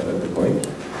at the point.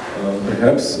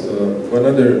 Perhaps one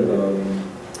other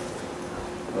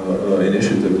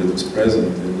initiative that was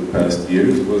present in the past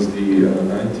years was the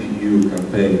anti-EU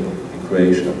campaign in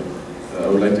Croatia. I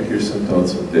would like to hear some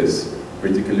thoughts on this,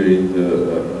 particularly in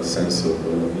the sense of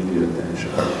media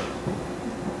attention.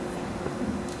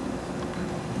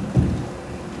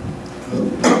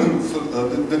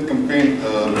 That campaign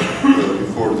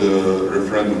before the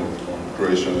referendum on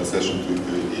Croatian accession to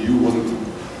the EU wasn't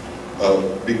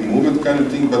big movement kind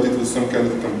of thing, but it was some kind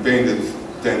of campaign that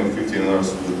 10 or 15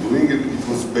 hours were doing it. It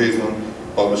was based on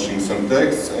publishing some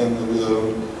texts and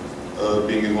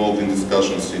being involved in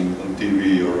discussions on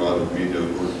TV or other media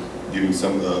or giving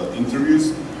some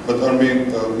interviews. But our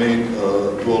main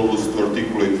goal was to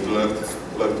articulate the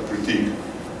left critique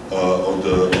of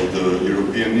the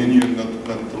European Union,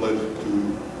 not to let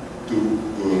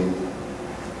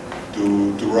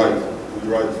to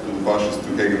write to the fascists to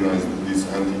hegemonize this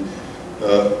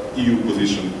anti-EU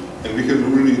position. And we had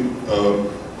really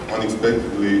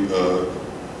unexpectedly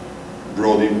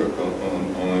broad impact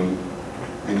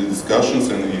in the discussions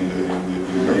and in the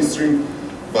mainstream.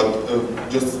 But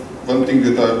just one thing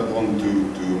that I want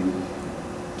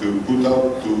to put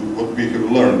out to what we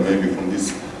have learned maybe from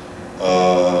this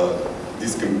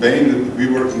this campaign, that we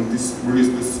were in this really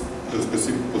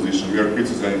specific position. We are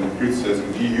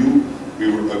criticizing EU. We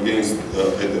were against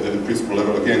at the principal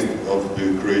level against of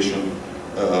the Croatian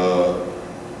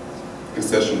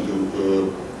accession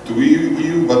to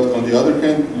EU. But on the other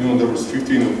hand, you know, there was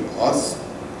 15 of us.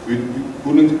 We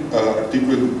couldn't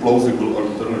articulate a plausible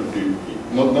alternative,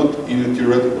 not in a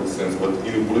theoretical sense, but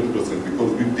in a political sense,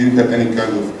 because we didn't have any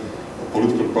kind of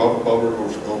political power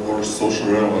or social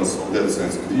relevance of that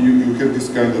sense. You have this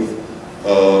kind of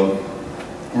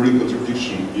real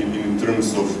contradiction in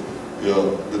terms of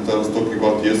that I was talking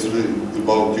about yesterday,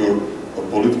 about your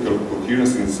political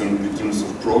coherence in terms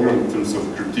of program, in terms of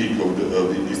critique of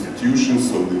the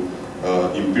institutions, of the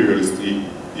imperialist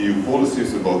EU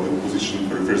policies, about the position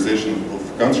peripherization of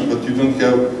the country, but you don't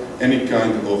have any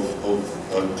kind of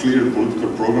clear political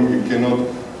program.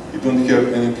 You don't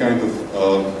have any kind of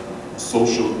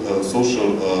social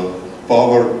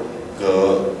power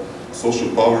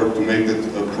to make that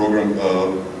program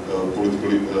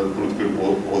politically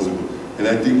plausible. And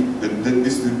I think that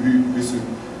this is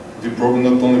the problem,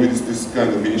 not only with this kind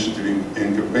of initiative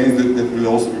in campaigns, that will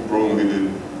also be a problem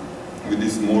with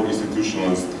this more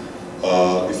institutionalized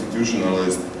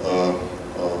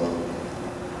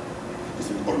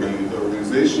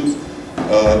organizations,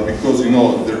 because, you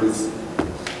know, there is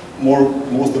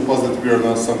most of us that we are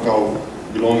now somehow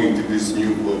belonging to this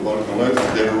new Balkan life.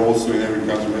 There are also in every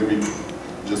country maybe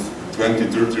just 20,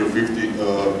 30 or 50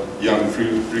 young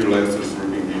freelancers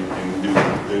working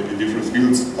in different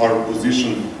fields. Our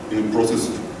position in the process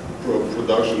of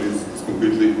production is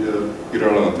completely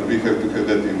irrelevant, and we have to have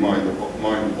that in mind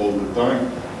all the time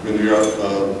when we are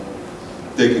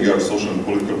taking our social and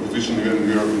political position,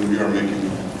 when we are making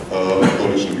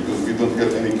coalition, because we don't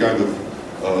have any kind of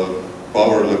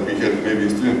power like we had maybe in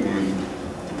student movement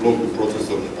to block the process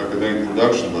of academic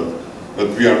production, but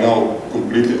we are now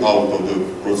completely out of the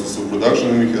process of production,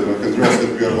 and we have addressed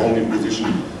that we are only in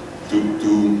position to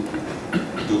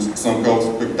somehow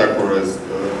spectacularize,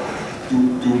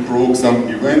 to provoke some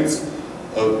events,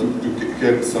 to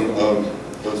get some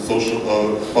social,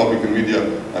 public and media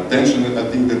attention. And I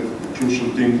think that the crucial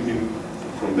thing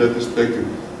from that perspective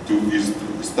is to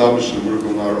establish and work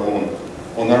on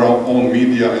our own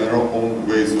media and our own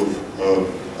ways of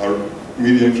our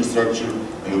media infrastructure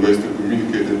and the ways to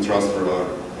communicate and transfer our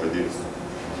ideas.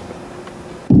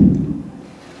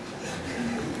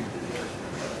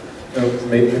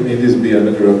 May this be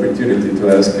another opportunity to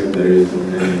ask if there is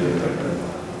any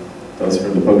thoughts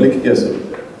from the public? Yes,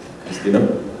 Christina.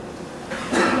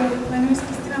 My name is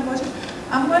Christina Bosch.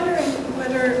 I'm wondering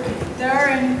whether there are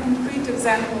any concrete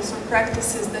examples or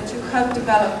practices that you have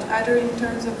developed, either in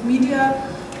terms of media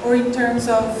or in terms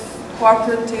of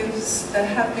cooperatives that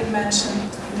have been mentioned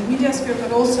in the media sphere,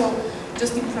 but also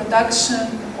just in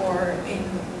production or in.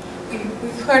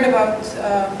 We've heard about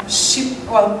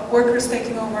workers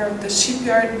taking over the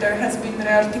shipyard. There has been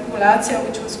Rearticulația,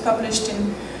 which was published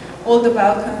in all the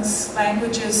Balkans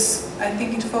languages. I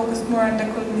think it focused more on the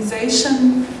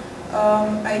colonization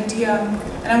idea.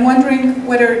 And I'm wondering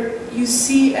whether you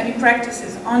see any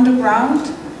practices on the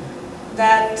ground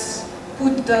that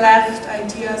put the left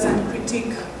ideas and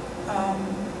critique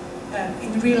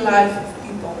in real life of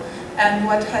people, and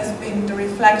what has been the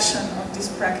reflection of these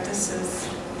practices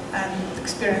and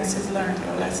experiences learned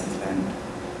or lessons learned.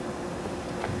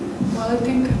 Well, I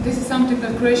think this is something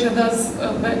that Croatia does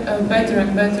better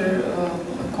and better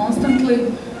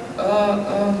constantly.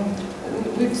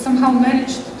 We've somehow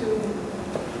managed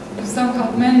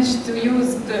to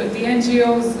use the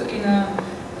NGOs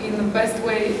in the best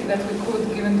way that we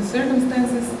could, given the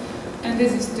circumstances. And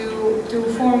this is to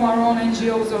form our own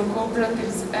NGOs or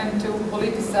cooperatives and to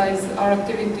politicize our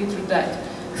activity through that.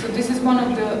 So this is one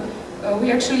of the.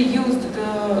 We actually used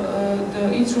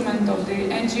the instrument of the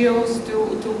NGOs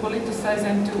to politicize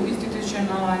and to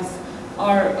institutionalize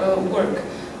our work.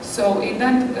 So in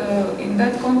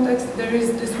that context, there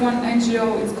is this one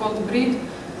NGO, it's called BRID,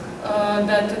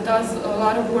 that does a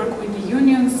lot of work with the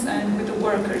unions and with the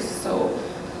workers. So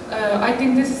I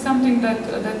think this is something that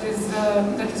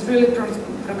is really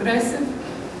progressive,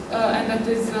 and that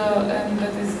is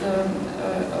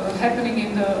happening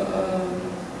in the.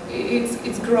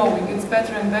 It's growing. It's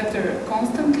better and better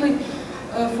constantly.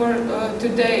 For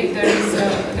today,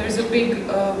 there is a big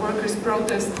workers'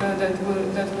 protest that were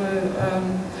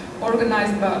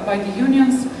organized by the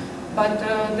unions, but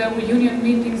there were union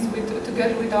meetings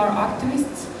together with our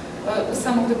activists.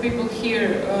 Some of the people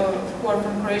here who are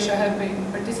from Croatia have been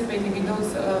participating in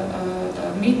those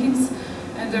meetings,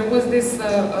 and there was this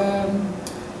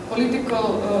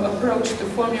political approach to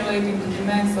formulating the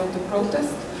demands of the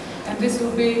protest. And this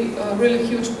will be a really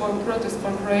huge protest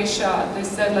for Croatia. They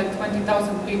said like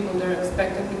 20,000 people they're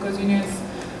expected, because unions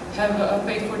have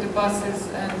paid for the buses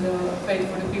and paid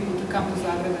for the people to come to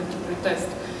Zagreb and to protest.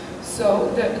 So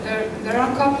there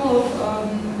are a couple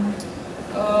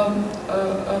of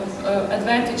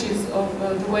advantages of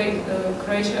the way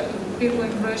people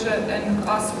in Croatia and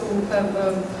us who have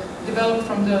developed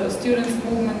from the students'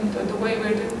 movement, the way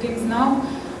we're doing things now.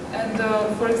 And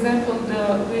for example,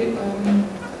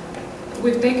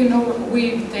 we've taken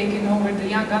over the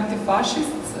young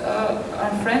anti-fascists.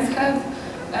 Our friends have,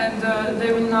 and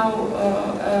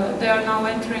they are now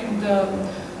entering the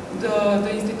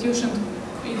institution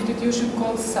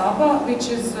called Saba, which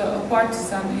is a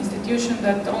partisan institution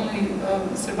that only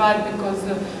survived because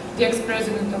the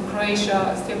ex-president of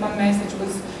Croatia, Stjepan Mesić,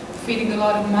 was feeding a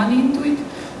lot of money into it.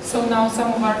 So now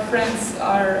some of our friends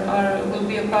will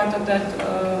be a part of that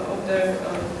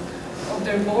of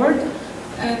their board.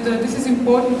 And this is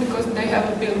important because they have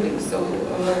a building. So,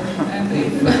 and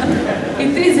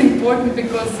it is important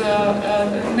because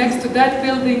next to that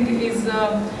building is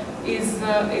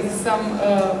some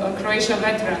Croatia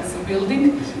veterans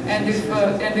building, and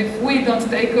if we don't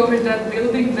take over that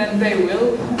building, then they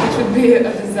will, which would be a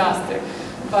disaster.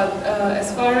 But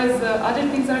as far as other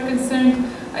things are concerned,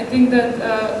 I think that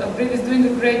BRID is doing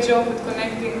a great job with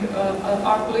connecting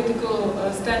our political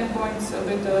standpoints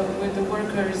with the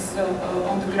workers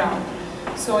on the ground.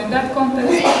 So in that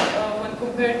context, when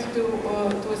compared to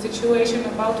a situation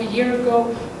about a year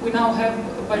ago, we now have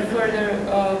by further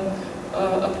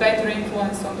a better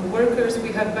influence on the workers.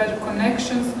 We have better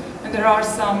connections, and there are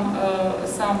some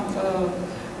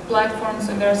platforms,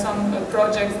 and there are some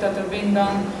projects that are being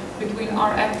done between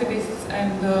our activists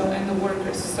and the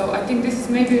workers. So I think this is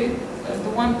maybe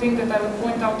the one thing that I would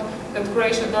point out that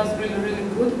Croatia does really, really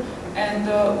good. And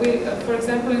for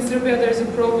example, in Serbia, there's a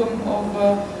problem of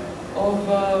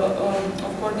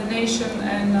coordination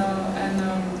and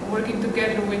working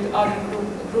together with other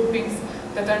groupings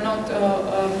that are not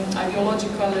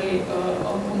ideologically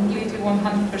completely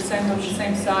 100% of the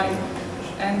same side.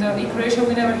 And in Croatia,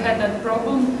 we never had that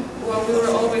problem. Well, we were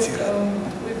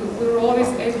always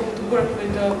able to work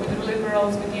with the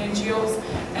liberals, with the NGOs,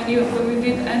 and even when we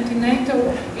did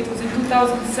anti-NATO, it was in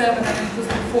 2007, and it was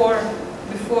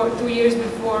before 2 years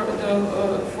before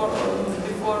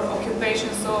occupation.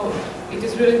 So it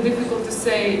is really difficult to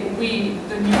say we,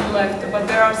 the new left, but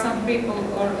there are some people,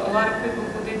 or a lot of people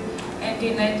who did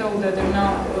anti-NATO that are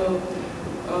now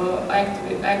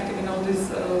active in all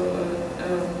these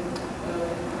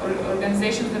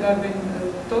organizations that I've been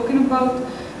talking about.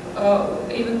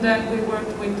 Even then, we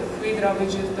worked with FIDRA,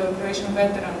 which is the Croatian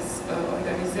Veterans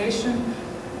Organization,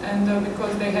 and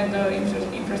because they had the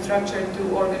infrastructure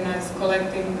to organize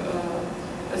collecting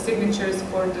signatures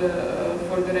for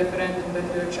the referendum that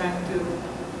we were trying to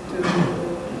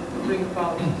bring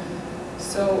about.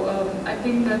 So I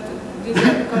think that these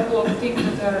are a couple of things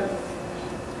that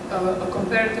are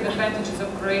comparative advantages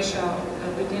of Croatia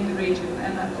within the region.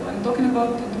 And when talking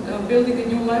about building a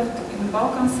new left in the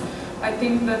Balkans, I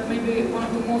think that maybe one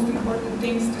of the most important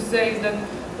things to say is that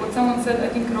what someone said, I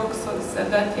think Roxo said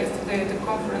that yesterday at the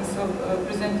conference of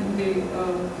presenting the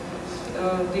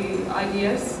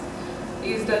IDS,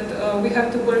 is that we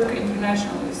have to work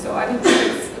internationally. So I don't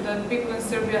think it's that people in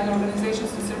Serbia and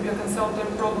organizations in Serbia can solve their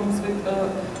problems with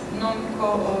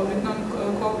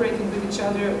non-cooperating with each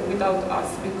other without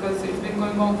us, because it's been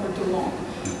going on for too long.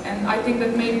 And I think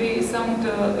that maybe some of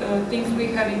the things we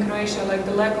have in Croatia, like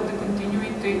the lack of the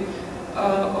continuity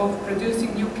of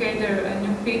producing new cadre and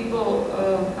new people,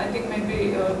 I think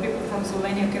maybe people from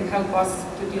Slovenia can help us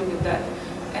to deal with that.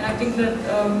 And I think that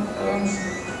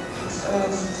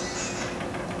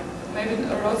maybe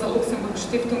Rosa Luxemburg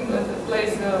Stiftung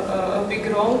plays a big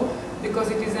role,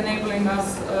 because it is enabling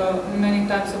us many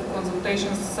types of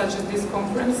consultations, such as this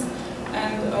conference.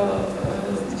 And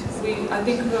I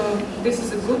think this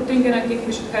is a good thing, and I think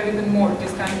we should have even more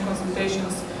this kind of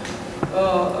consultations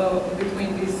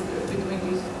between these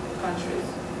countries.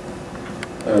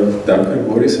 Darko and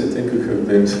Boris, I think you have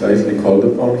been slightly called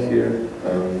upon here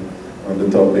on the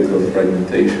topic of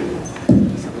fragmentation.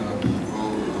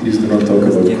 Please do not talk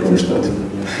about Kronstadt.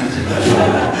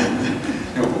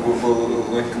 Well,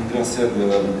 like Andrea said,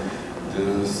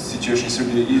 the situation in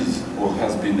Serbia is or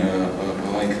has been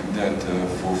like that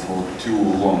for too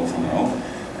long for now,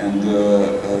 and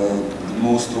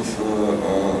most of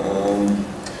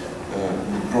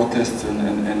protests and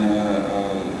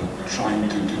trying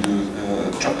to do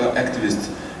activists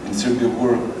in Serbia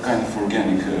were kind of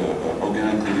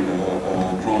organically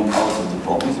grown out of the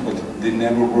problems, but they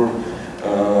never were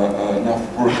enough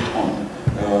worked on.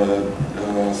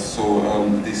 So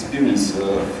the experience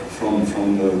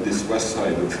from this west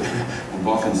side of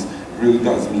Balkans really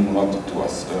does mean a lot to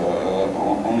us.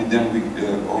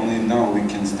 Only now we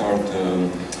can start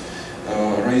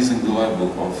raising the level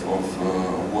of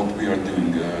what we are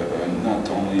doing. Not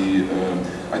only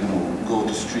I don't know, go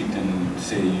to street and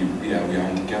say, yeah, we are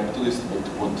anti-capitalist, but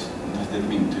what does that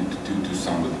mean to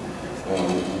somebody?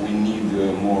 We need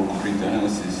more concrete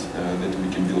analysis that we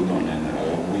can build on, and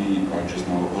we are just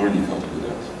now learning how to do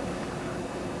that.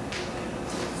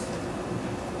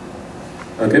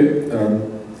 Okay,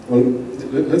 well,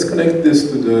 let's connect this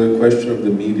to the question of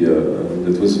the media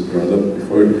that was brought up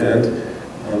beforehand.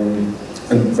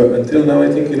 But until now, I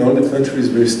think in all the countries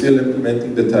we're still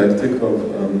implementing the tactic of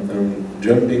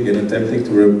jumping and attempting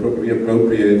to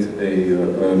reappropriate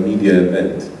a media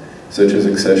event, such as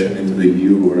accession into the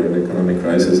EU or an economic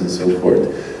crisis and so forth.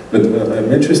 But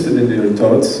I'm interested in your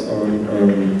thoughts on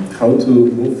how to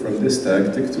move from this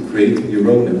tactic to creating your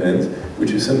own event,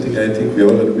 which is something I think we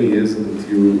all agree is that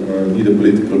you need a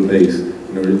political base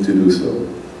in order to do so.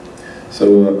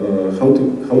 So how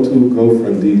to go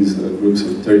from these groups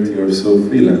of 30 or so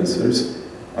freelancers,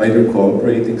 either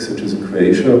cooperating, such as in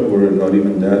Croatia, or not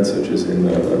even that, such as in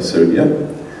Serbia,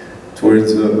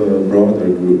 towards broader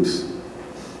groups,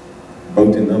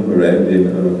 both in number and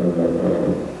in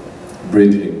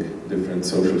bridging different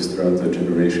social strata,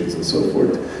 generations, and so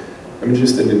forth. I'm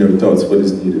interested in your thoughts. What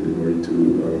is needed in order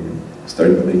to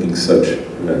start making such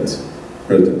events,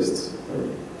 protests, or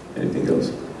anything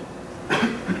else?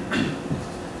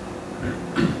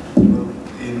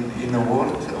 In a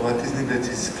word, what is needed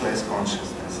is class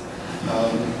consciousness.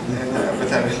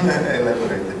 But I will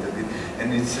elaborate it a bit.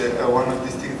 And it's one of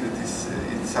these things that is,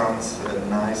 it sounds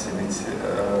nice and it's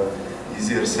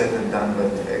easier said than done,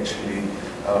 but actually,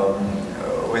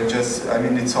 I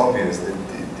mean, it's obvious that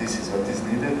this is what is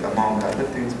needed, among other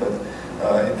things, but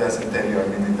it doesn't tell you, I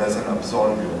mean, it doesn't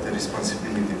absolve you of the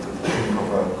responsibility to think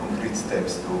of concrete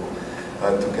steps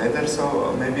together.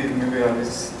 So maybe I will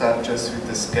start just with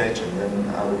the sketch, and then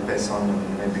I will pass on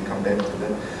and maybe come back to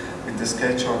that, with the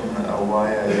sketch on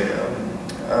why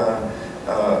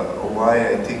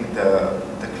I think the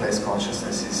class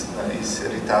consciousness is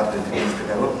retarded in its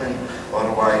development, or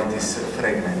why it is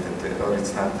fragmented, or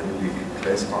it's not really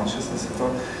class consciousness at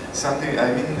all. Something,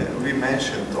 I mean, we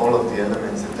mentioned all of the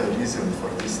elements that are reason for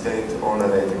this state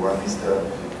already. One is the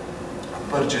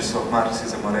purchase of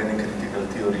Marxism or any critical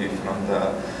theory from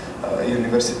the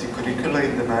university curricula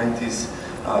in the 90s.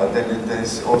 Then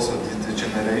there's also the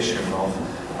generation of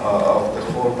the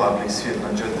whole public sphere,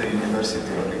 not just the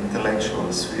university or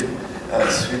intellectual sphere,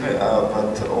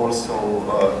 but also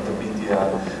the media,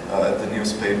 the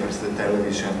newspapers, the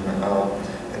television,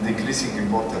 and the increasing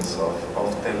importance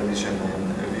of television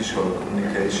and visual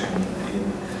communication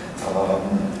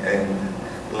and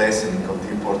lessening of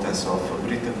the importance of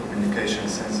written communication,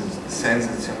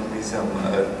 sensationalism,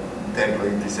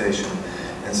 tabloidization,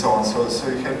 and so on. So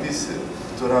you have this,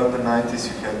 throughout the 90s,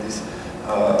 you have this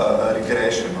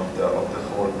regression of the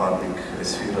whole public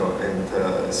sphere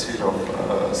and sphere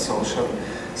of social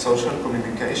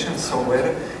communication.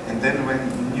 And then when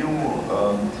new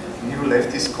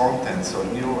leftist contents or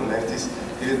new leftist,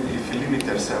 if you limit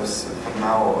ourselves from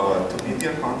now to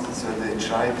media contents, where they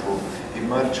try to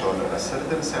emerge or assert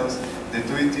themselves, they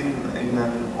do it in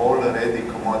an already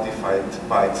commodified,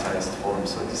 bite-sized form.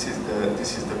 So this is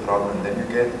the problem. Then you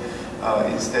get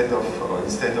instead of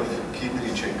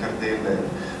Kidrich and Kardele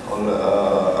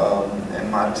and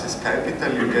Marxist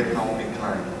Capital, you get Naomi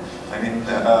Klein. I mean,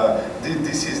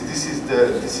 this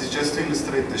is just to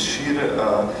illustrate the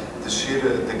sheer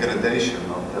degradation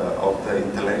of the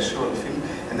intellectual field,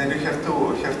 and then you have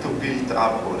to build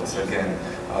upwards again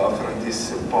from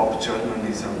this pop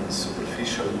journalism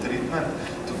superficial treatment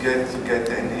to get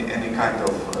any kind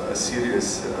of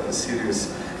serious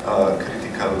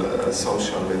critical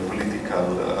social and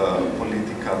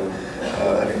political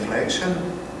reflection.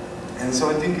 And so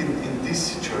I think in this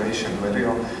situation where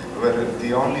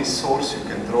the only source you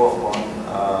can draw upon,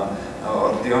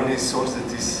 or the only source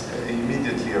that is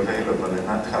immediately available and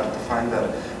not hard to find,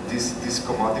 are this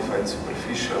commodified,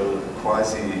 superficial,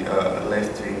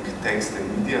 quasi-left-wing text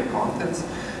and media contents,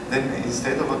 then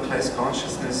instead of a class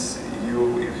consciousness,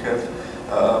 you have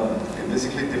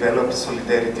basically developed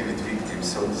solidarity with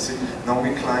victims. So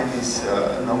Naomi Klein is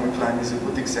a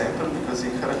good example, because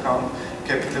in her account,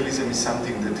 capitalism is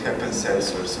something that happens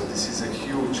elsewhere. So this is a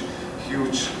huge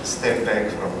step back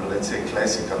from, let's say,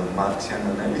 classical Marxian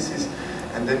analysis.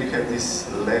 And then you have this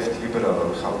left liberal,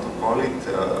 or how to call it,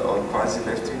 or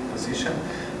quasi-left-wing position,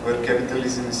 where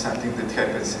capitalism is something that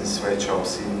happens in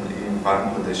sweatshops in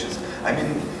Bangladesh. I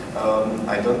mean,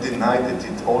 I don't deny that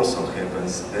it also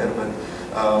happens there, but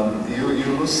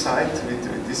you lose sight with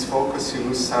this focus. You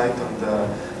lose sight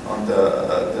on the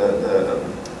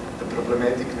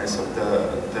problematicness of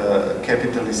the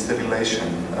capitalist relation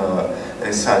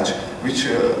as such,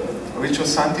 which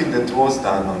was something that was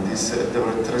done on this. There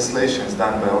were translations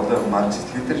done by all the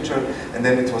Marxist literature, and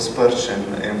then it was purged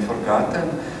and forgotten.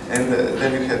 And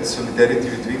then you had solidarity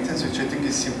with victims, which I think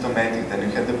is symptomatic. Then you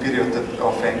had a period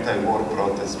of anti-war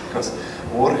protests, because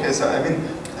war has, I mean,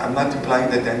 I'm not implying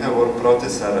that anti-war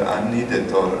protests are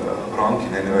unneeded or wrong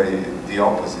in any way, the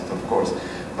opposite, of course.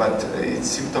 But it's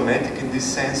symptomatic in this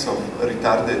sense of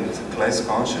retarded class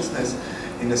consciousness,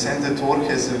 in the sense that war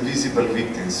has visible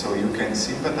victims, so you can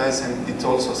sympathize, and it's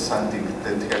also something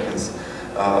that happens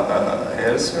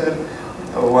elsewhere.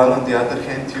 While on the other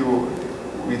hand,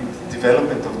 with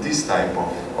development of this type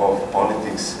of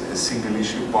politics, single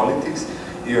issue politics,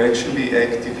 you actually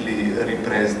actively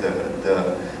repress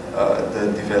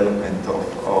the development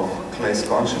of class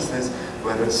consciousness,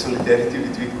 where solidarity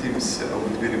with victims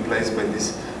would be replaced by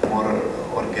this more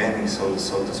organic, so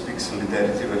to speak,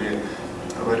 solidarity, where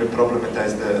you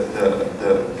problematize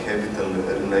the capital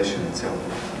relation itself.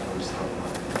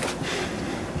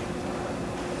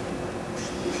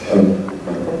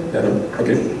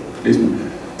 Okay, please.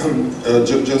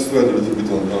 Just to add a little bit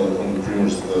on the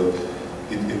Primož's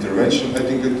intervention, I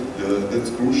think that that's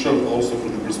crucial also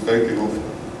from the perspective of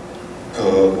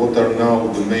what are now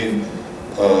the main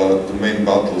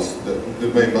battles, the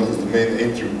main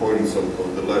entry points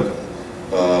of the left.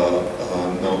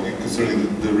 Now,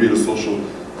 concerning the real social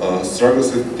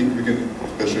struggles, I think we can,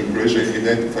 especially in Croatia,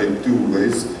 identify two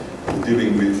ways of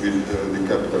dealing with the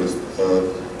capitalist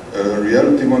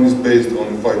reality. One is based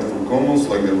on the fight for commons,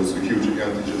 like there was a huge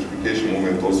anti-gentrification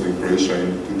movement also in Croatia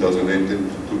in 2008 and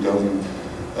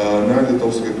 2009 that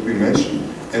also had to be mentioned.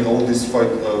 And all this fight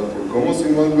for commons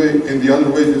in one way, and the other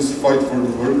way is fight for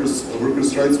the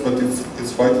workers' rights, but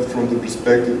it's fight from the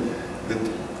perspective that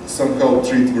somehow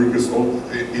treat workers all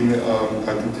in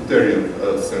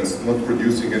identitarian sense, not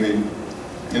producing any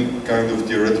kind of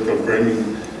theoretical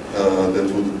framing that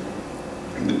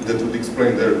would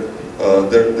explain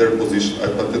their position.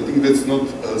 But I think that's not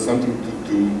something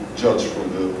to judge from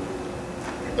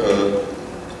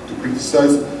to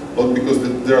criticize, but because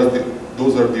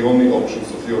those are the only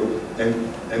options of your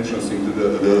entrance into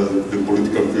the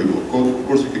political field. Of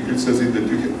course, you can criticize it that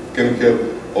you can have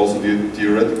also the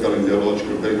theoretical and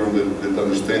ideological background that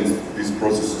understands these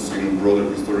processes in a broader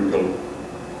historical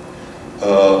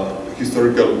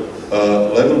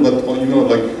level. But you know,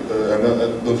 like I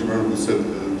don't remember who said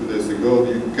 2 days ago,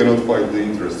 you cannot fight the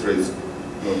interest rates,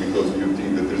 you know, because you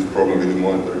think that there is a problem with the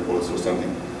monetary policy or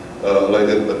something like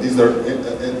that. But these are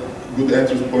good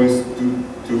entrance points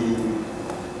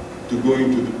to go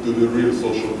into the real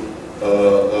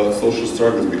social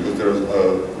struggles, because there are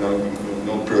now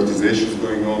no privatizations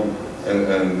going on,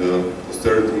 and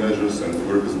austerity measures, and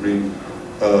workers being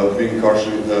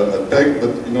harshly attacked.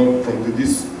 But you know, from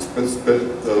this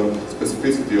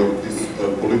specificity of these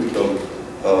political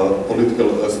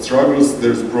struggles,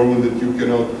 there's a problem that you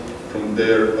cannot from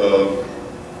there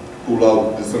pull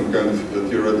out some kind of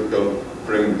theoretical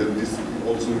frame. That this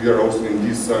also, we are also in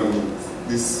this time.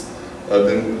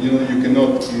 Then you know, you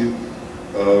cannot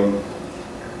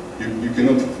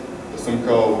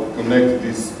somehow connect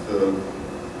this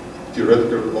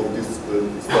theoretical of this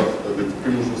stuff that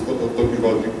Primož was talking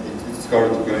about. It's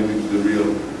hard to connect it to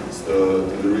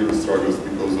the real struggles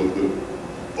because of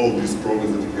all these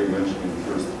problems that you have mentioned in the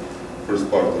first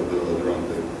part of the round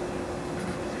table.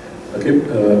 Okay,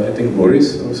 I think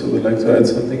Boris also would like to add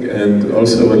something, and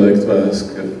also would like to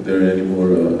ask if there are any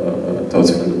more thoughts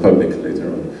from the public later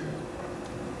on.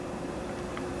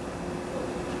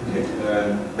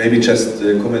 Maybe just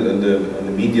comment on the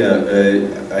media.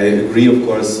 I agree, of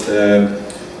course,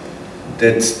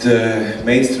 that the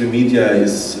mainstream media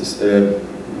is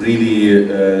really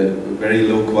very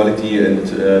low quality and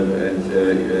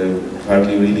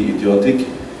partly really idiotic.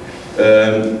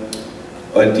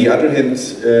 On the other hand,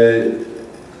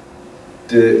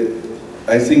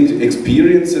 I think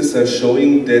experiences are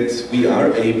showing that we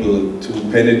are able to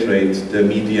penetrate the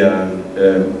media,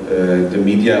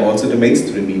 also the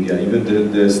mainstream media, even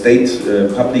the state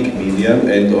public media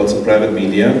and also private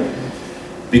media,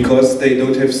 because they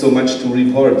don't have so much to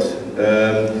report.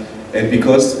 And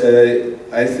because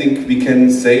I think we can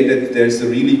say that there's a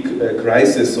really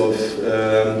crisis of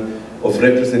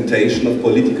representation, of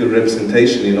political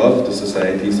representation in all of the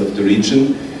societies of the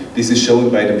region. This is shown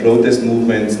by the protest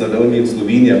movements, not only in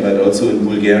Slovenia, but also in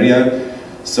Bulgaria.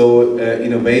 So,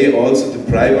 in a way, also the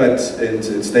private and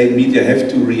state media have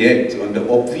to react on the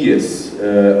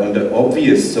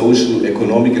obvious social,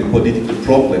 economic and political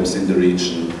problems in the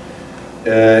region.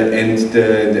 And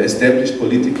the established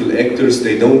political actors,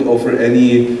 they don't offer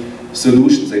any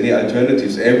solutions, any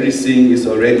alternatives. Everything is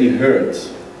already heard.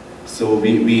 So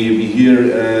we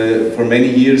hear for many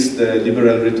years the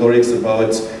liberal rhetorics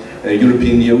about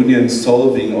European Union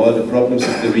solving all the problems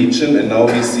of the region, and now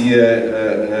we see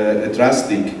a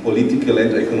drastic political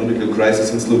and economical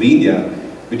crisis in Slovenia,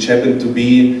 which happened to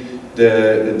be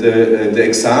the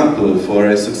example for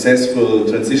a successful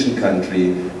transition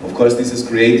country. Of course, this is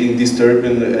creating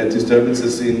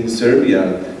disturbances in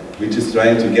Serbia, which is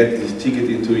trying to get the ticket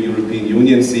into the European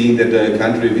Union, seeing that a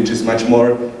country which is much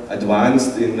more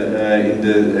advanced in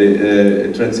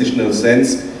the transitional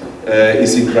sense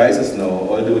is in crisis now,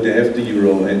 although they have the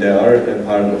euro and they are a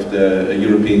part of the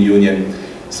European Union.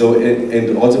 So,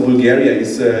 and also Bulgaria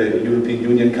is a European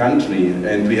Union country,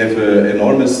 and we have an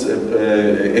enormous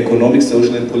economic,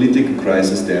 social and political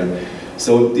crisis there.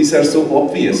 So these are so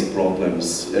obvious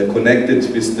problems connected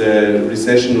with the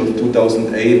recession of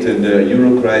 2008 and the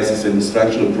euro crisis and the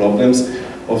structural problems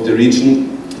of the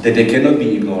region that they cannot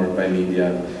be ignored by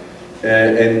media.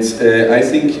 I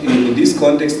think in this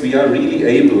context we are really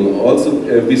able, also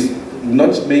with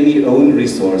not many own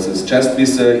resources, just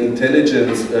with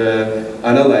intelligent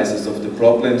analysis of the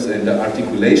problems and the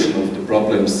articulation of the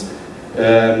problems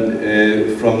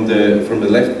from the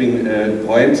left-wing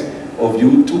point of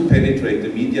view, to penetrate the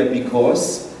media,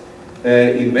 because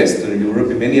in Western Europe,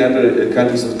 in many other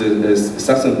countries of the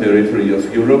southern periphery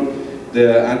of Europe,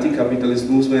 the anti-capitalist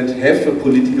movement have a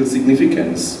political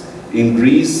significance. In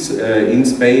Greece, in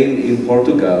Spain, in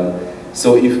Portugal.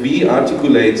 So if we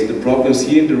articulate the problems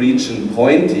here in the region,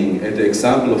 pointing at the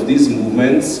example of these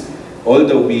movements,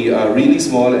 although we are really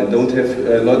small and don't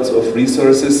have lots of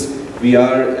resources, we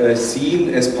are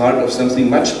seen as part of something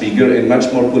much bigger and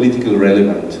much more politically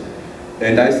relevant.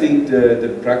 And I think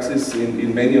the praxis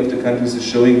in many of the countries is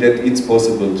showing that it's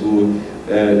possible to,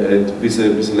 with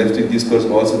a left-wing discourse,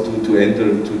 also to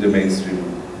enter to the mainstream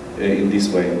in this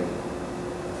way.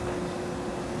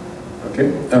 Okay,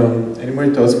 any more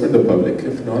thoughts for the public?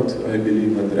 If not, I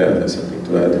believe Andrea has something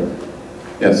to add.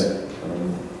 Yes?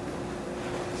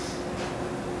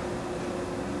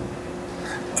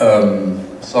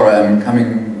 Sorry, I'm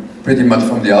coming pretty much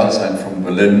from the outside, from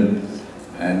Berlin,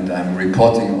 and I'm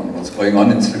reporting on what's going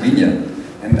on in Slovenia.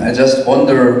 And I just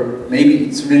wonder, maybe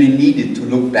it's really needed to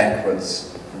look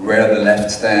backwards, where the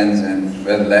left stands and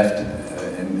where the left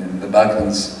in the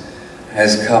Balkans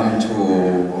has come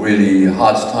to really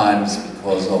hard times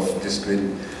because of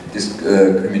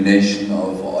discrimination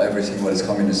of everything what is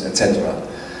communist, etc.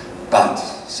 But,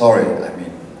 sorry, I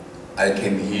mean, I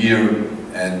came here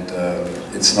and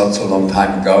it's not so long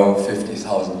time ago,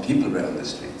 50,000 people were on the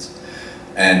streets.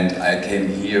 And I came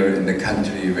here in the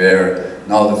country where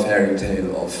now the fairy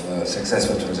tale of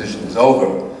successful transition is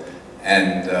over.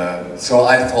 And so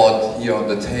I thought here on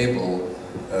the table,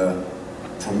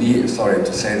 for me, sorry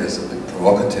to say this, a bit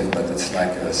provocative, but it's like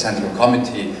a central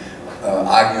committee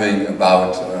arguing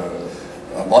about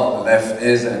what the left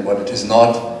is and what it is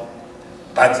not.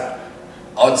 But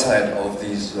outside of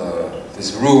this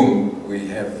room, we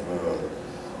have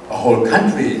a whole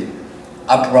country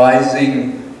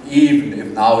uprising, even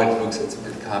if now it looks it's a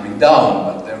bit calming down,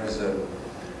 but there is a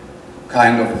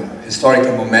kind of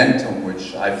historical momentum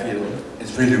which I feel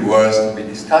is really worth to be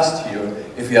discussed here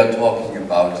if we are talking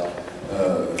about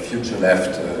future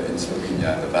left in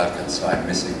Slovenia and the Balkans, so I'm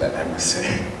missing that, I must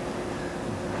say.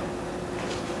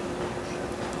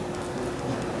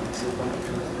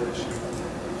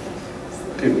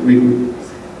 Okay,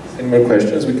 any more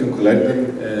questions? We can collect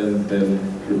them and then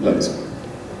replies.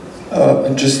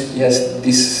 Yes,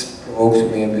 this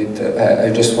provoked me a bit. I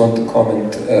just want to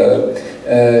comment.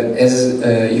 As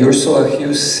Ursula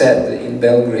Hughes said in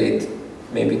Belgrade,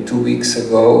 maybe 2 weeks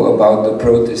ago about the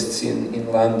protests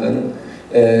in London,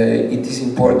 it is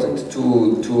important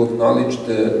to acknowledge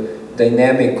the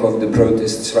dynamic of the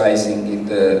protests rising in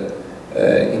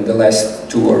the last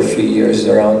 2 or 3 years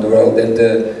around the world, and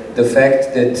the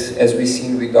fact that, as we've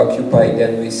seen with Occupy,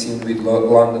 then we've seen with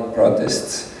London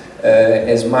protests,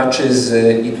 as much as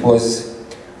it was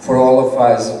for all of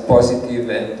us positive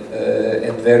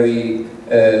and very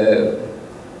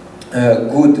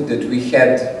good that we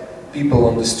had people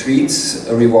on the streets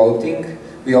revolting,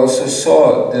 we also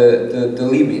saw the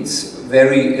limits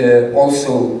very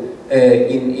also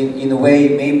in a way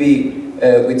maybe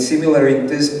with similar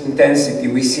intensity.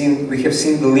 We have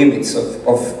seen the limits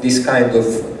of this kind of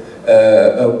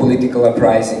political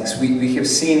uprisings. We have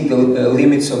seen the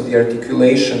limits of the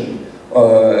articulation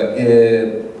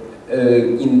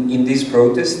in these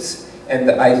protests,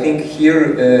 and I think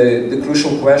here the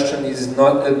crucial question is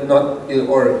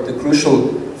the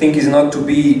crucial thing is not to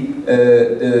be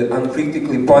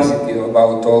uncritically positive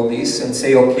about all this and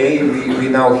say, okay, we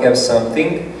now have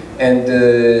something, and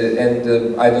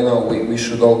I don't know, we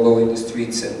should all go in the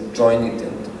streets and join it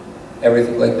and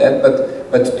everything like that,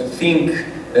 but to think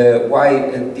why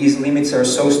these limits are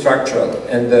so structural,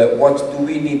 and what do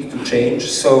we need to change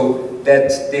so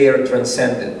that they are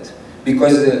transcended.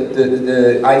 Because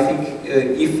I think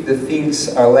if the things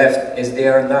are left as they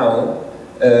are now,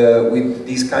 with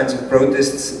these kinds of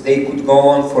protests, they could go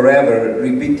on forever,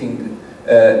 repeating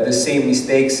the same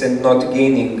mistakes and not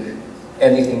gaining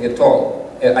anything at all.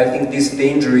 I think this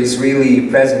danger is really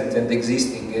present and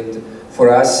existing, and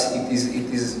for us it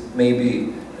is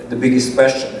maybe the biggest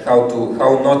question: how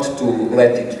not to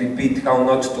let it repeat, how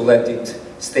not to let it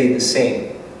stay the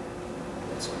same.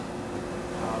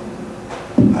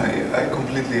 I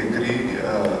completely agree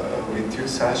with you,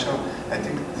 Sasha. I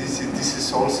think this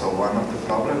is also one of the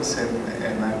problems,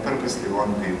 and I purposely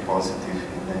won't be positive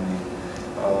in any,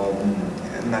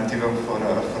 not even for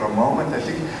a moment. I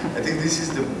think this is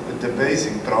the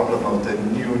basic problem of the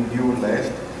new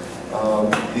left,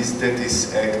 is that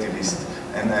it's activist.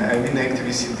 And I mean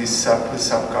activist in this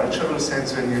subcultural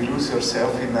sense, when you lose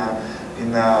yourself in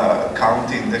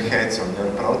counting the heads on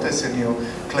your protests and you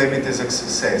claim it as a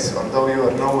success, although you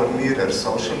are nowhere near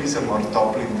socialism or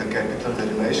toppling the capital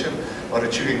derivation or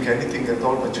achieving anything at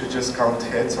all, but you just count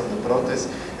heads on the protests,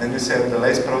 and you say, on the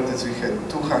last protest we had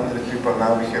 200 people,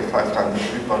 now we have 500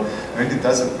 people. I mean, it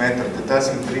doesn't matter. That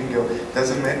doesn't bring you,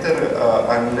 doesn't matter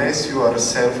unless you are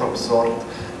self-absorbed.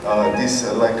 This,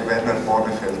 like Werner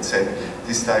Bonefeld said,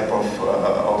 this type of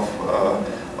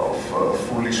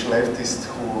foolish leftist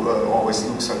who always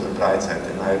looks on the bright side.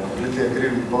 And I completely agree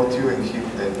with both you and him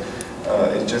that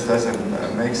it just doesn't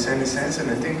make any sense. And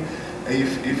I think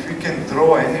if we can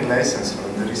draw any lessons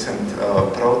from the recent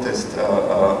protest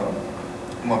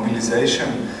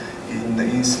mobilization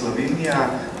in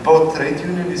Slovenia, both trade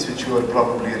unionists, which you are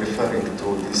probably referring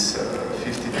to, this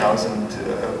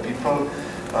 50,000 people,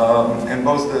 and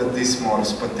both these more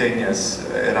spontaneous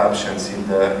eruptions in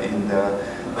the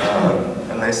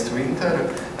last winter,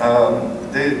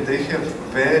 they have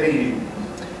very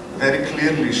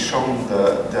clearly shown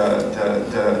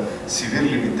the severe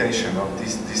limitation of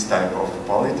this type of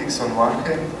politics. On one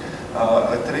hand,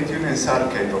 trade unions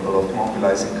are capable of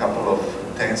mobilizing a couple of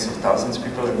tens of thousands of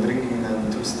people and bringing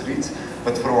them to streets,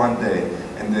 but for one day.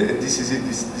 And this is it.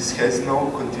 This has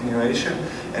no continuation,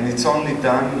 and it's only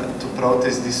done to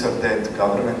protest this or that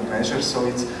government measure. So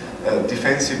it's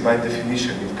defensive by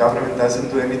definition. If government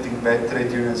doesn't do anything bad,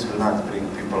 trade unions will not bring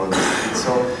people on the street.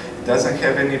 So it doesn't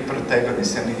have any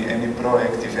protagonist, any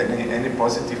proactive, any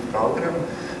positive program.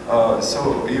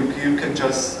 So you can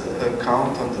just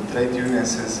count on the trade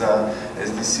unions as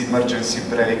this emergency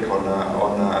brake on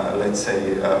a let's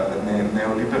say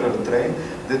neoliberal train.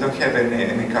 They don't have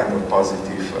any kind of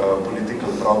positive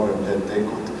political program that they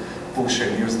could push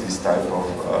and use this type of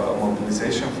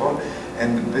mobilization for.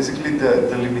 And basically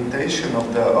the limitation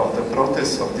of the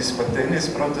protest, of this spontaneous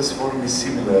protest form, is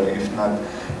similar, if not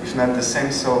the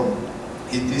same. So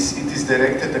it is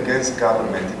directed against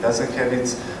government. It doesn't have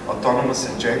its autonomous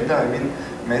agenda. I mean,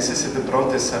 masses at the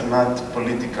protests are not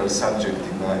political subject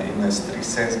in a strict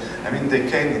sense. I mean, they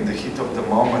can, in the heat of the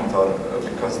moment, or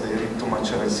because they read too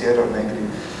much Sierra Negri,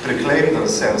 proclaim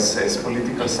themselves as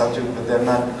political subject, but they're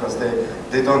not, because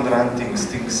they don't run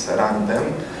things run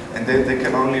them, and then they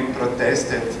can only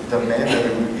protest at the manner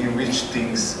in which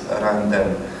things run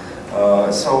them.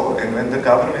 And when the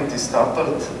government is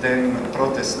toppled, then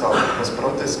protests stop, because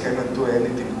protests cannot do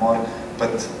anything more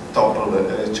but topple,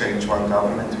 change one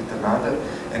government with another.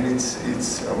 and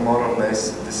it's more or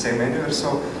less the same anywhere.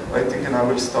 So I think, and I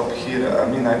will stop here. I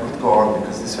mean, I could go on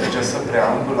because this was just a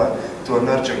preamble to an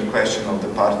urgent question of the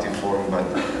party forum, but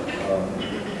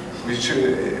which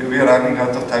we are running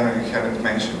out of time and we haven't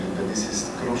mentioned it, but this is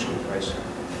a crucial question.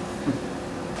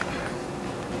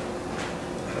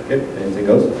 Okay, anything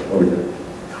else? Over there.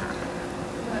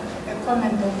 A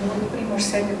comment on what Primož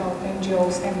said about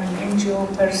NGOs. I'm an NGO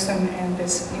person, and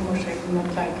as Primož, I do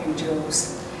not like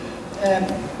NGOs.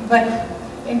 But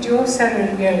NGOs are a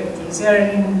reality. They are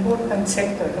an important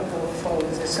sector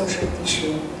of the social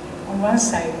tissue on one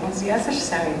side. On the other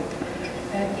side,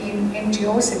 in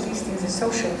NGOs, at least in the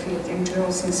social field,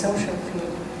 NGOs in social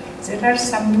field, there are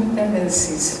some new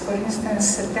tendencies. For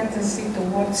instance, a tendency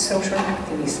towards social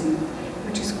activism,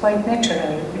 which is quite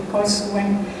natural, because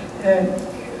when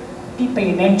people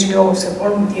in NGOs or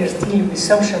volunteers deal with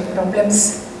social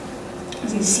problems,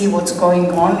 they see what's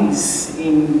going on is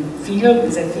in the field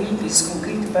with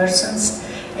concrete persons,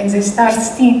 and they start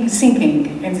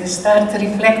thinking, and they start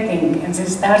reflecting, and they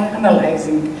start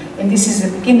analyzing, and this is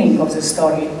the beginning of the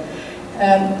story.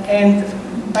 And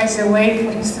by the way,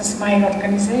 for instance, my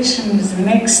organization, the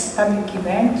next public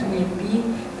event will be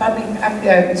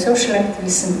social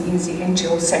activism in the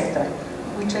NGO sector,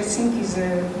 which I think is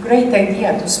a great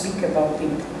idea to speak about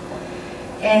it.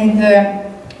 And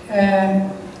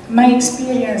my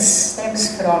experience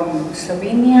stems from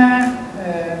Slovenia,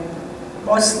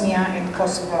 Bosnia and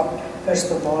Kosovo,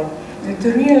 first of all. That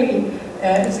really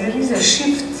there is a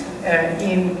shift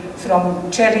from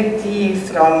charity,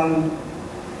 from,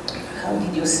 how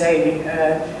did you say,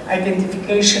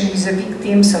 identification with the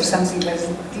victims or something like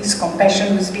this,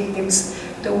 compassion with victims,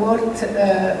 toward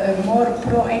a more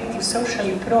proactive,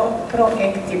 socially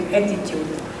proactive attitude.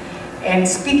 And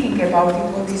speaking about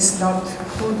it, what is not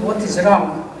good, what is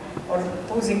wrong, or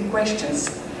posing questions.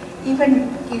 Even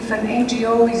if an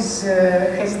NGO has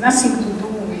nothing to do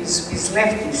with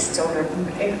leftists, or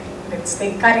let's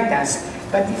take Caritas,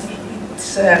 but if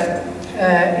it's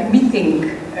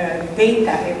emitting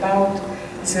data about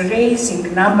the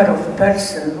rising number of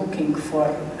persons looking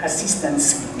for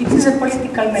assistance, it is a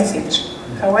political message.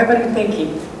 However you take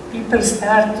it, people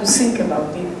start to think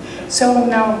about it. So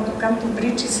now, to come to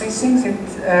bridges, I think that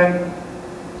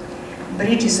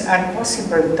bridges are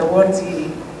possible towards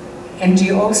the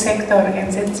NGO sector,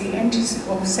 and that the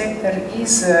NGO sector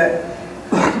is,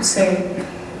 how to say,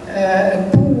 a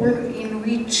pool in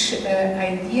which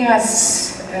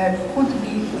ideas could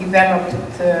be developed,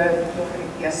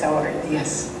 our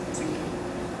ideas.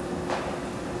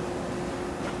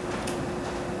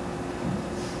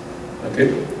 Okay,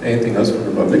 anything else from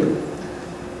the public?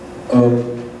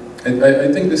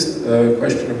 I think this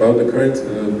question about the current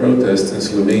protests in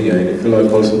Slovenia, and if you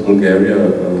like also Bulgaria,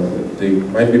 they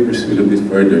might be pursued a bit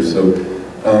further. So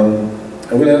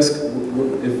I will ask,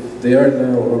 if they are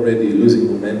now already losing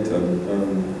momentum,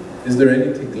 is there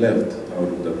anything left out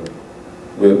of them?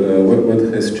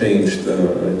 What has changed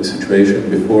in the situation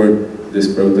before this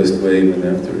protest wave and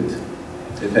after it,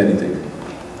 if anything?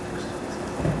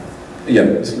 Yeah,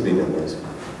 the Slovenian ones.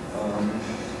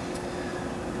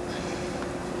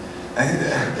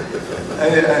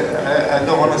 I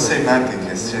don't want to say nothing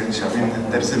has changed. I mean,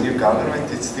 there's a new government.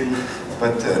 It's still,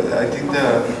 but I think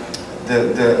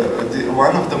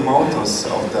one of the mottos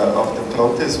of the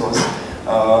protest was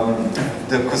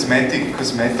the cosmetic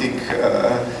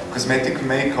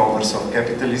makeovers of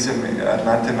capitalism are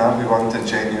not enough. We want a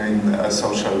genuine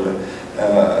social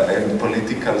and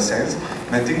political sense.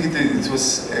 And I think it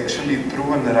was actually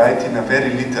proven right in a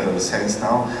very literal sense.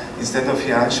 Now, instead of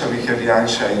Janša, we have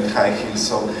Janša in high heels.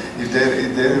 So if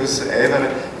there was ever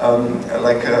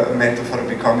like a metaphor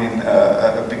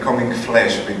becoming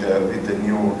flesh with the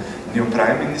new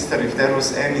prime minister, if there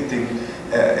was anything,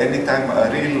 anytime a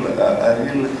real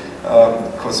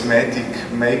cosmetic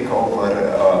makeover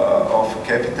of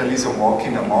capitalism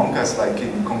walking among us, like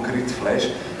in concrete flesh,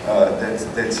 that's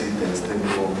it. That's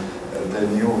the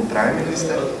new prime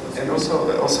minister, and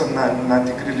also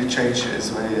nothing really changed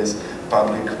as well as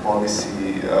public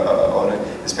policy or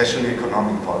especially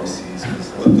economic policies.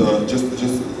 But just a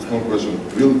small question: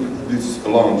 will this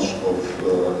launch of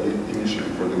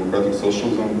initiative for democratic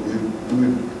socialism will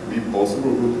it be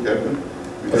possible? Will it happen?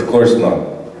 Of course not.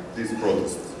 These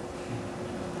protests.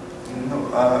 No,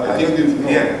 I think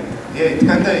Yeah, it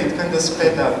kind of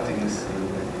sped up things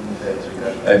in that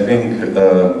regard. I think,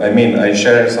 I mean, I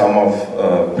share some of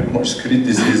Primož's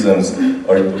criticisms,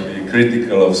 or to be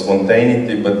critical of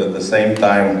spontaneity, but at the same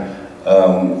time,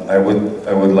 I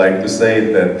would like to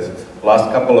say that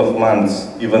last couple of months,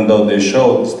 even though they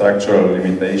showed structural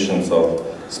limitations of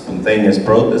spontaneous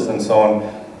protests and so on,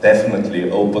 definitely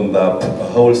opened up a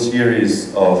whole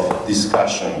series of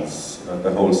discussions,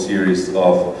 the whole series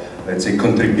of, let's say,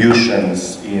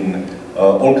 contributions in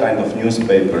all kinds of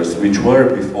newspapers, which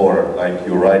were before, like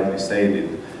you rightly said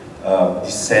it,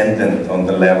 descendant on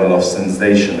the level of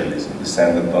sensationalism,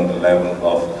 descendant on the level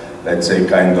of, let's say,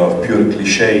 kind of pure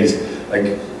cliches.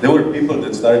 Like, there were people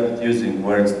that started using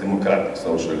words democratic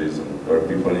socialism. There were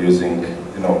people using,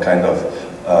 you know, kind of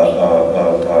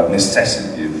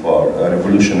necessity for a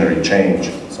revolutionary change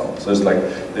and so on. So it's like,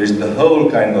 there's the whole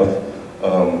kind of,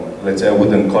 let's say, I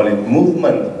wouldn't call it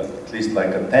movement, but at least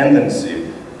like a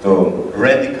tendency to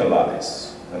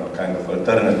radicalize, you know, kind of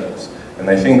alternatives. And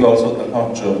I think also the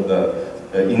launch of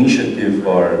the initiative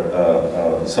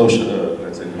for social,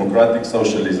 let's say, democratic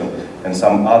socialism and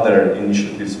some other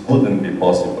initiatives wouldn't be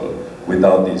possible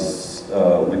without this,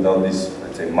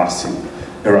 let's say, massive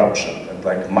eruption. And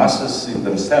like masses in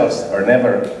themselves are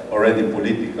never already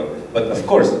political, but of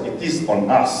course it is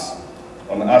on us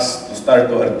to start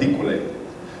to articulate it.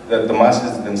 That the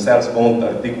masses themselves won't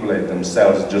articulate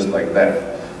themselves just like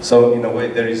that. So in a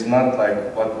way, there is not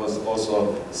like what was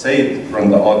also said from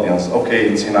the audience, okay,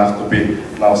 it's enough to be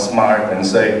now smart and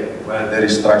say, well, there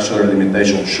is structural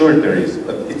limitation. Sure there is,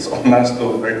 but it's on us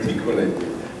to articulate it.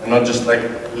 And not just like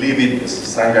leave it as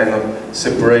some kind of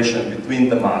separation between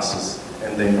the masses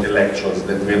and the intellectuals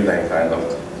that will then kind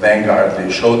of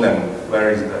vanguardly show them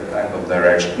where is the kind of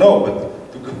direction. No,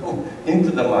 but to go into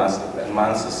the masses and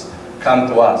masses come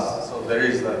to us. So there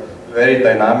is a very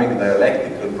dynamic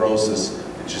dialectical process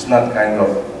which is not kind of,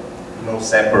 you know,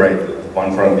 separated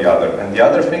one from the other. And the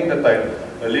other thing that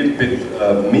I a little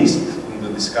bit missed in the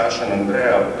discussion,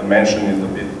 Andrea mentioned it a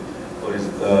bit,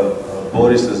 or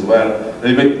Boris as well, a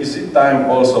little bit, is it time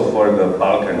also for the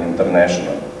Balkan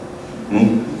International?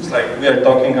 It's like we are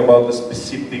talking about the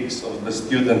specifics of the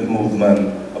student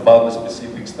movement, about the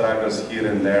specific struggles here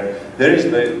and there. There is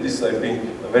this, I think,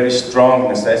 a very strong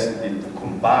necessity to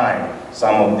combine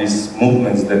some of these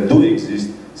movements that do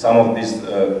exist, some of these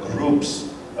groups,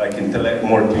 like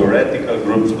more theoretical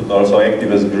groups, but also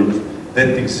activist groups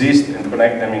that exist, and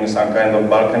connect them in some kind of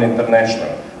Balkan International,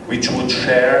 which would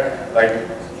share like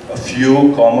a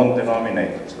few common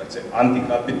denominators, let's say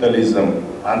anti-capitalism,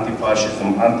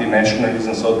 anti-fascism,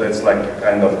 anti-nationalism, so that's like a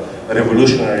kind of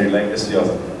revolutionary legacy of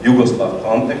Yugoslav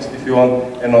context, if you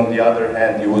want, and on the other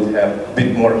hand, you would have a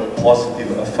bit more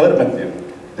positive, affirmative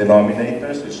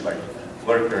denominators, which like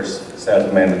workers'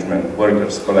 self-management,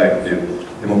 workers' collective,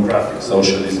 democratic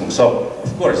socialism. So,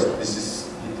 of course, this is,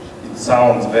 it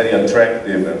sounds very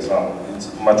attractive and so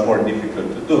it's much more difficult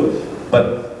to do,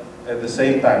 but at the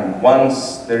same time,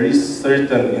 once there is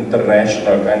certain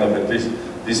international kind of, at least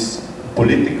this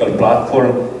political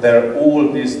platform, there are all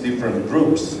these different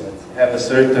groups have a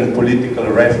certain political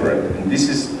referent, and this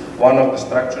is one of the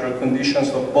structural conditions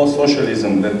of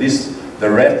post-socialism, that the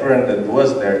referent that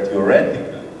was there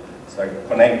theoretically, it's like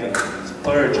connected to this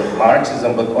purge of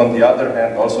Marxism, but on the other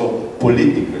hand also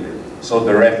politically. So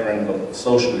the referent of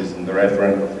socialism, the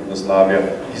referent of Yugoslavia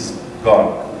is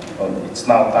gone. It's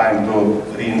now time to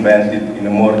reinvent it in a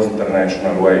more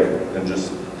international way than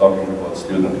just talking about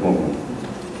student movement.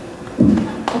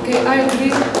 Okay, I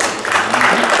agree.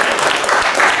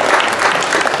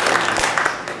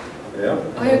 Yeah.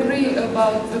 I agree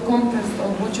about the context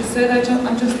of what you said.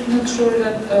 I'm just not sure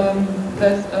that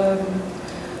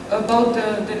about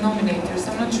the denominators.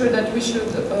 I'm not sure that we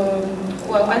should.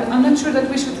 Well, I'm not sure that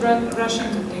we should rush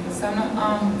into things.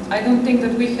 I don't think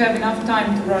that we have enough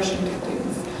time to rush into things.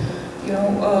 You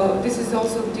know, this is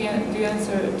also the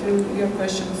answer to your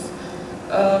questions.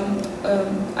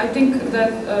 I think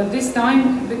that this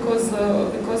time, because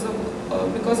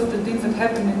of the things that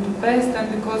happened in the past, and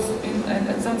because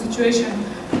at some situation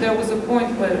there was a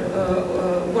point where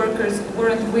workers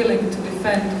weren't willing to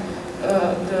defend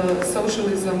the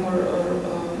socialism or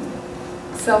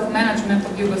self-management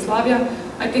of Yugoslavia,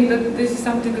 I think that this is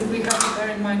something that we have to bear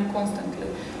in mind constantly.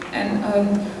 And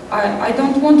I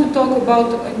don't want to talk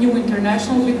about a new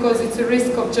international, because it's a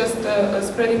risk of just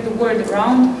spreading the word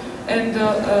around and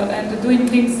doing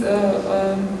things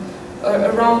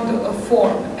around a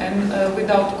form and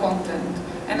without content.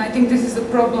 And I think this is a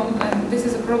problem, and this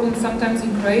is a problem sometimes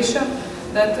in Croatia,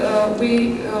 that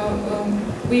we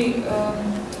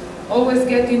always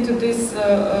get into this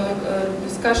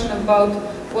discussion about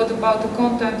what about the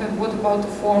content and what about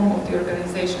the form of the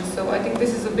organization. So I think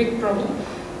this is a big problem.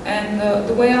 And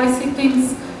the way I see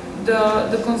things,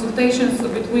 the consultations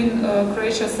between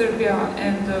Croatia, Serbia,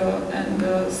 and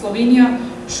Slovenia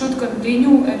should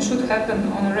continue and should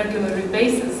happen on a regular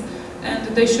basis, and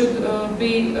they should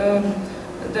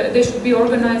be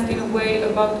organized in a way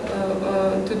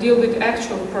to deal with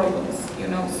actual problems you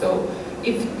know. So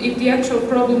if the actual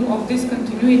problem of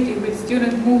discontinuity with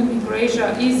student movement in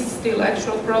Croatia is still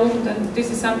actual problem, then this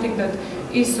is something that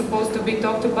is supposed to be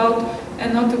talked about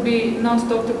and not to be not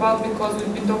talked about because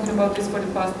we've been talking about this for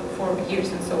the past 4 years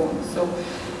and so on. So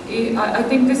I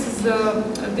think this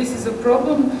is a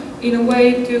problem in a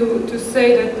way to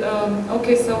say that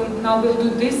okay, so now we'll do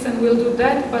this and we'll do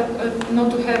that, but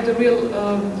not to have the real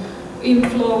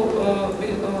inflow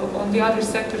on the other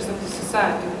sectors of the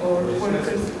society or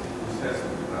workers.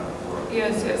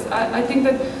 Yes, yes. I think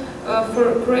that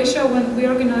for Croatia, when we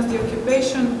organized the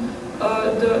occupation,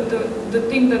 the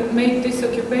thing that made this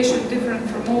occupation different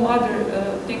from all other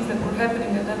things that were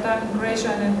happening at that time in Croatia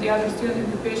and the other student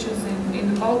occupations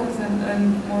in the Balkans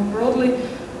and more broadly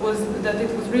was that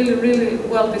it was really, really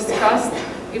well discussed.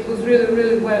 It was really,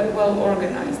 really well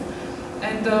organized.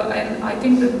 And I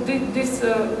think that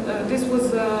this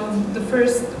was the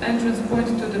first entrance point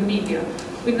to the media.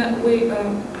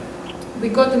 We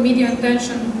got the media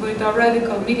attention with a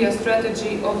radical media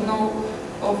strategy of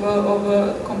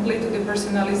complete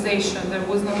depersonalization. There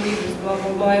was no leaders, blah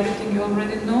blah blah, everything you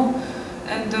already know,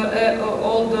 and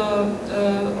all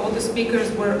the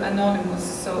speakers were anonymous.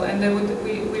 So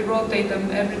we rotate them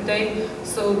every day,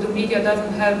 so the media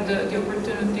doesn't have the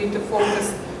opportunity to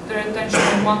focus their attention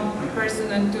on one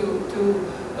person and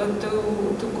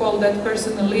to call that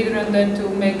person a leader and then to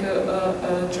make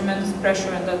a tremendous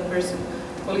pressure on that person,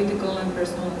 political and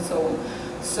personal and so on.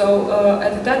 So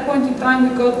at that point in time,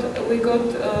 we got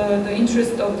the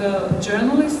interest of the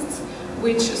journalists,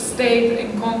 which stayed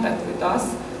in contact with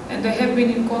us, and they have been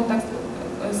in contact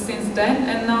since then.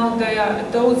 And now they are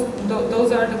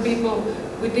those are the people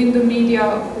within the media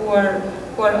who are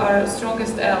our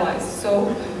strongest allies.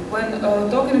 So when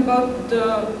talking about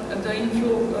the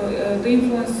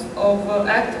influence of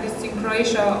activists in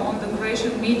Croatia on the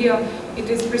Croatian media, it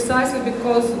is precisely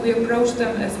because we approach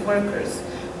them as workers.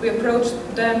 We approach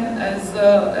them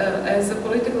as a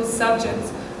political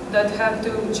subjects that have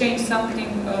to change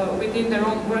something within their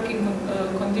own working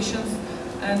conditions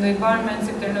and the environments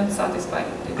if they're not satisfied.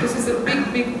 This is a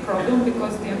big problem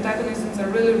because the antagonisms are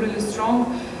really, really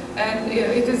strong, and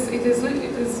it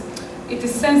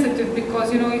is sensitive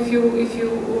because, you know, if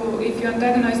you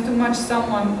antagonize too much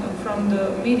someone from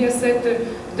the media sector,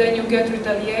 then you get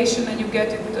retaliation and you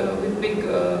get it with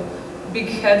big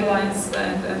headlines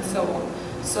and so on.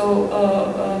 So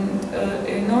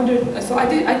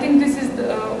I think this is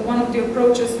one of the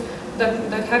approaches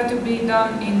that have to be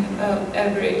done in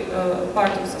every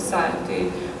part of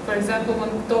society. For example, when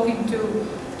talking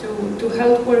to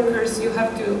health workers, you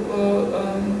have to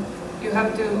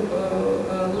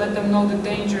let them know the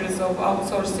dangers of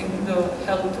outsourcing the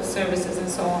health services and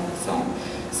so on and so on.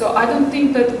 So I don't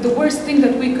think that the worst thing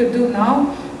that we could do now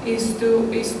is to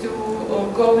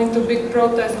go into big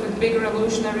protests with big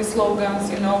revolutionary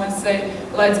slogans, you know, and say,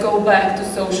 let's go back to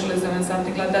socialism and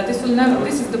something like that. This will never,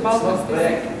 this is the Balkans.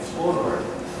 It's forward.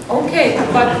 Okay,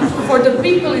 but for the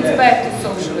people it's back to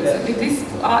socialism. It is,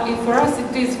 for us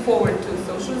it is forward to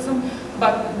socialism,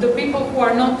 but the people who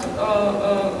are not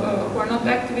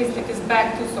activists, it is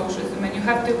back to socialism. And you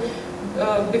have to,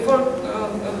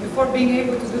 before being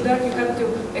able to do that, you have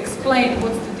to explain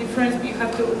what's the difference. You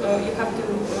have to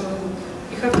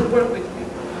work with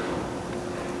people.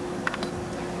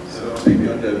 So maybe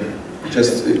on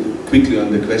just quickly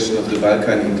on the question of the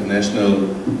Balkan International.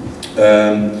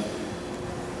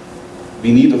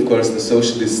 We need, of course, the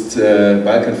Socialist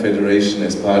Balkan Federation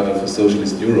as part of a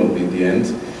Socialist Europe in the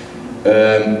end.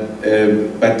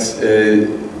 But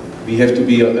we have to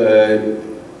be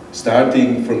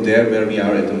starting from there where we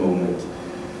are at the moment.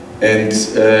 And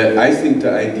I think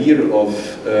the idea of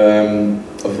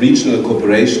regional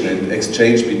cooperation and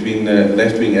exchange between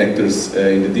left-wing actors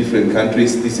in the different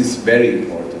countries, this is very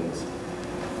important.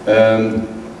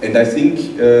 And I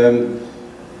think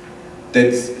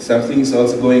that something is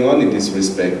also going on in this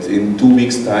respect. In 2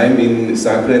 weeks' time in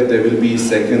Zagreb there will be a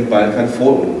second Balkan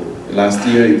Forum. Last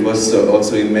year it was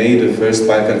also in May the first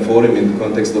Balkan Forum in the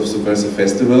context of Subversive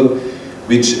Festival,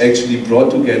 which actually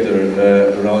brought together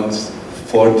around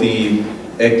 40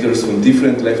 actors from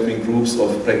different left-wing groups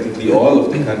of practically all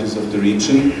of the countries of the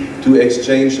region to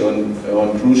exchange on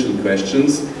crucial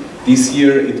questions. This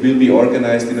year it will be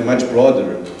organized in a much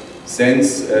broader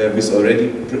sense with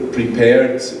already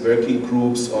prepared working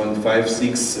groups on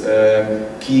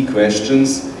 5-6 key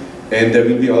questions, and there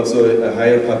will be also a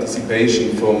higher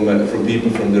participation from people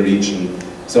from the region.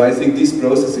 So I think this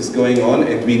process is going on,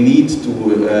 and we need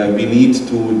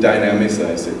to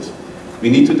dynamicize it. We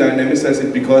need to dynamicize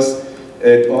it because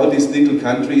all these little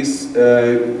countries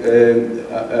are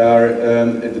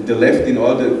the left in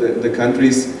all the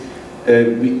countries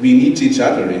we need each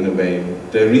other in a way.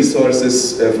 The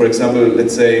resources, for example,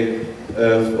 let's say,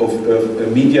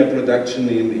 of media production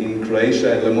in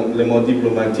Croatia and Le Monde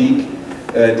Diplomatique,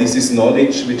 this is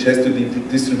knowledge which has to be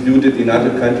distributed in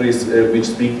other countries which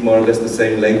speak more or less the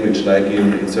same language, like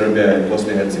in Serbia and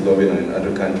Bosnia and Herzegovina and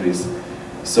other countries.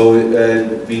 So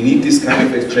we need this kind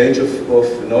of exchange of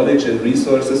knowledge and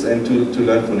resources and to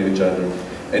learn from each other.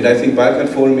 And I think Balkan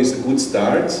Forum is a good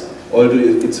start, although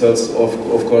it has,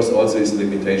 of course, also its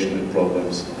limitations and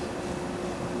problems.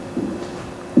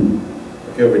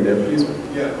 Okay, over there, please.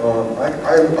 Yeah,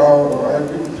 I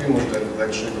agree with Primož that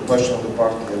actually the question of the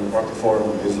party and the party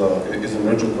forum is an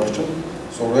urgent question.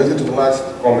 So related to the last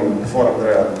comment before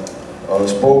Andrea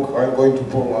spoke, I'm going to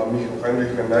pull Michael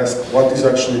Heinrich and ask what is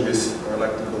actually this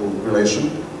dialectical relation?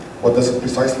 What does it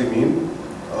precisely mean?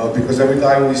 Because every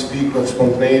time we speak of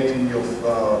spontaneity, of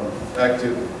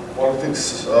active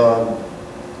politics,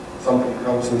 somebody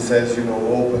comes and says, you know,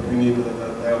 oh, but we need a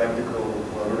dialectical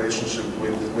relationship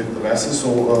with the masses.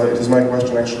 So it is my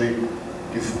question actually,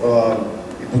 if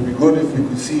it would be good if we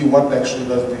could see what actually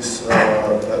does this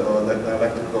that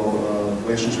dialectical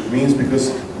relationship means,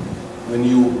 because when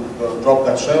you drop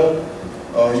that shell,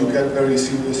 you get very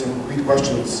serious and concrete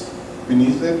questions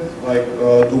beneath it, like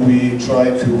do we try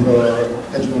to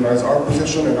hegemonize our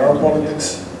position and our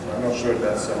politics? I'm not sure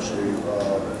that's actually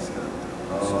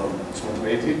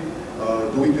spontaneity.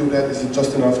 Do we do that? Is it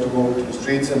just enough to go to the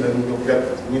streets and then we'll get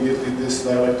immediately this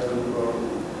dialectical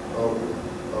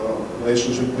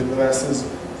relationship with the masses?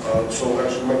 So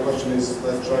actually my question is,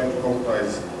 let's try to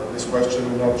concretize this question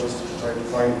and not just try to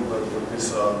find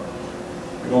this,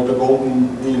 you know, the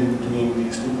golden mean between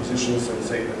these two positions and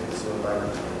say that it's a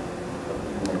dialectical.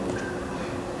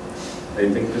 I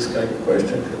think this kind of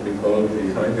question can be called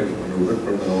the Heinrich maneuver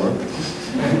from now on.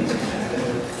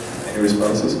 Any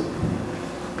responses?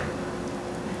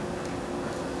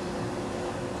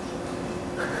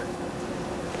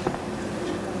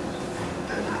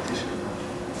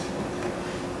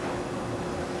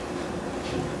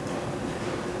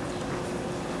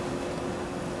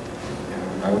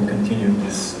 I would continue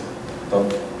this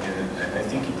topic. I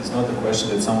think it is not a question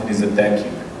that someone is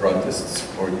attacking protests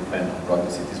or defend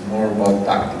protests. It is more about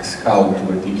tactics, how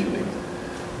to articulate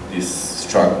this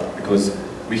struggle. Because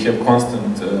we have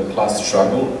constant class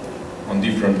struggle on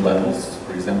different levels.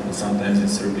 For example, sometimes in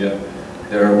Serbia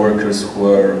there are workers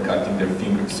who are cutting their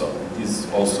fingers off. It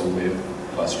is also a way of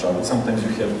class struggle. Sometimes you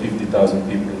have 50,000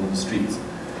 people on the streets.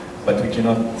 But we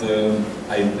cannot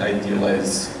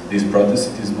idealize these protests.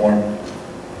 It is more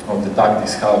of the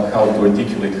tactics, how to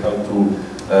articulate, how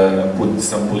to put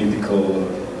some political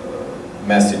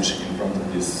message in front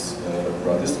of this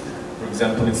protest. For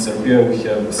example, in Serbia we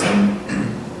have some,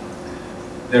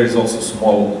 there is also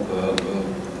small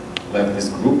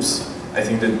leftist groups. I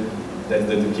think that's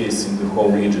the case in the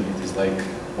whole region. It is like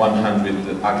 100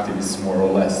 activists more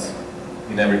or less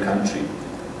in every country.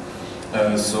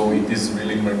 So it is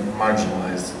really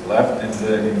marginalized left, and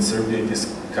in Serbia it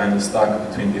is kind of stuck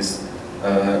between this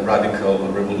radical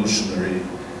revolutionary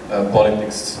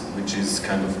politics, which is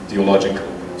kind of theological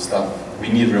stuff. We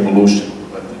need revolution,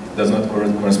 but it does not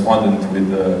correspond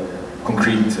with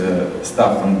concrete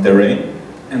stuff on the terrain.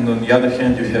 And on the other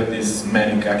hand, you have this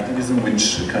manic activism,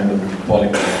 which kind of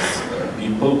politics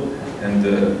people, and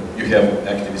you have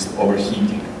activists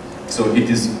overheating. So it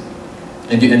is,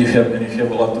 and you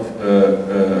have a lot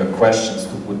of questions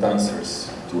to put answers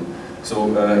to.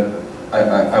 So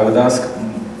I would ask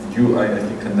you. I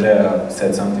think Andrea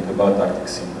said something about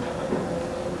tactics in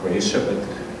Croatia,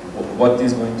 but what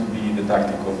is going to be the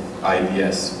tactic of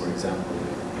IDS, for example,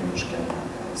 in which can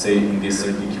say in this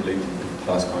articulating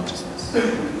class consciousness?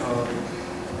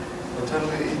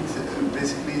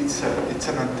 Basically, it's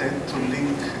an attempt to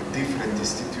link different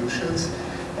institutions.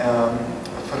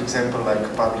 For example,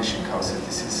 like publishing houses.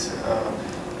 This is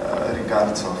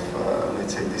regards of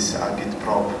let's say this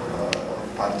agitprop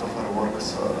part of our work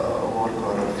or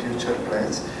our future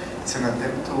plans. It's an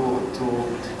attempt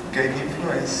to gain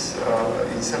influence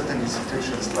in certain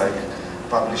institutions like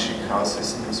publishing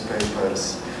houses,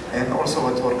 newspapers, and also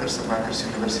what Workers and Bankers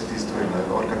University is doing, like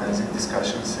organizing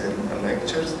discussions and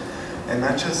lectures, and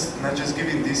not just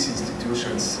giving these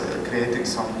institutions creating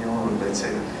some new, let's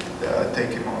say,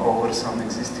 taking over some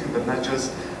existing, but not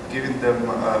just giving them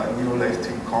new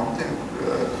left-wing content,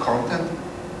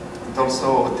 but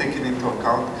also taking into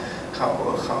account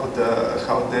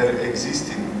how their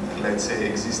existing, let's say,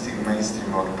 existing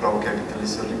mainstream or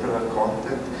pro-capitalist or liberal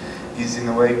content is in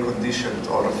a way conditioned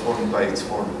or formed by its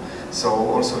form. So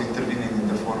also intervening in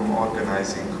the form,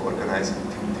 organizing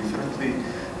things differently,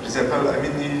 For example, I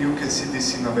mean, you can see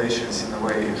these innovations in a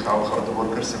way, how the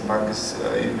workers and bankers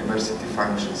university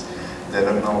functions. There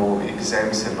are no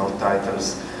exams and no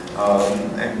titles,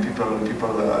 and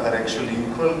people are actually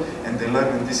equal, and they learn,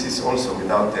 and this is also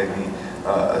without any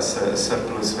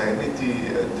surplus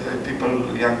vanity.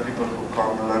 Young people who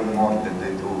come learn more than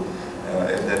they do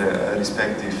at their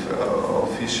respective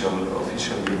official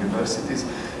universities.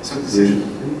 So this is,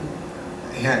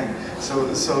 yeah. So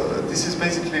this is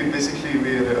basically we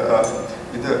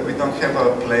don't have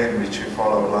a plan which we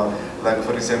follow. Like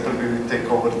for example, we will take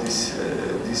over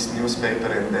this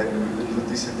newspaper and then we will do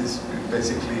this and this.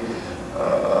 Basically,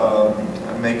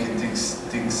 making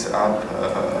things up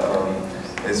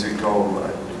as we go.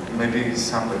 Maybe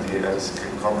somebody else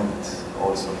can comment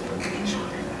also from the initiative.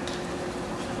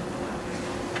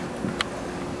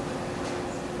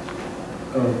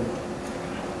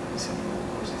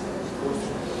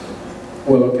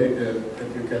 Well, okay,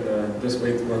 if you can just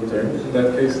wait one turn in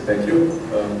that case, thank you.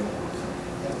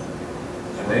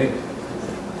 Anne?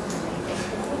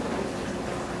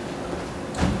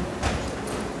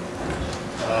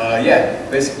 Yeah,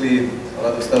 basically a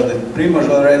lot of stuff that Primož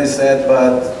already said,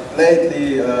 but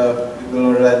lately people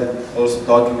are already also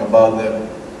talking about the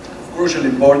crucial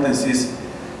importance is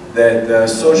that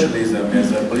socialism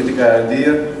as a political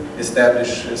idea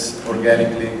establishes organic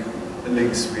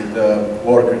links with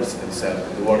workers themselves,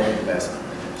 with the working class.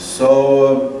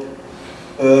 So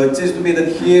it seems to me that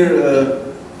here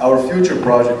our future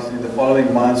projects in the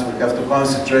following months will have to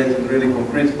concentrate on really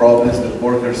concrete problems that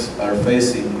workers are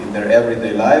facing in their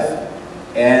everyday life.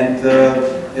 And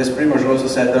as Primož also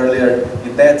said earlier,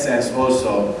 in that sense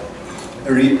also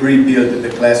rebuild the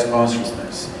class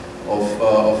consciousness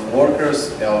of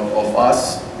workers, of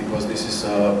us, because this is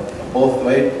a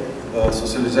both-way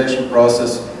socialization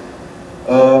process.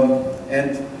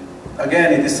 And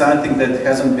again, it is something that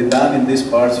hasn't been done in these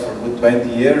parts for good 20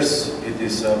 years. It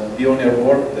is pioneer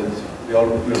work that we all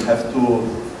will have to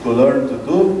learn to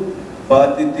do.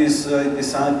 But it is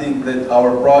something that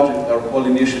our project, our whole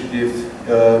initiative,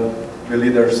 will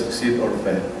either succeed or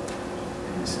fail.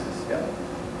 In this sense, yeah.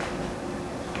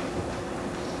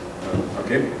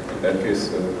 Okay, in that case,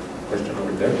 question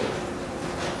over there.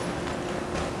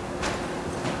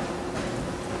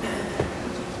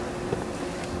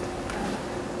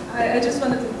 I just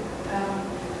wanted to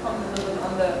comment a little bit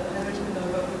on the Heinrich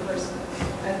vote because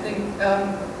I think,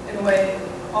 in a way,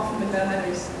 often with the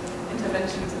Heinrich's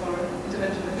interventions or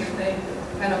intervention, they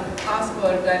kind of ask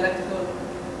for a dialectical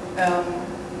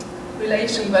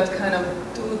relation, but kind of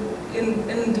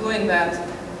in doing that,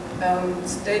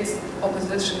 states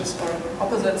oppositions or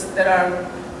opposites that are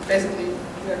basically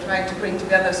we are trying to bring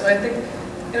together. So I think,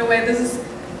 in a way, this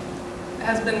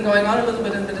has been going on a little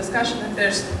bit in the discussion that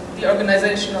there's the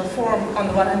organizational form on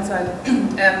the one hand side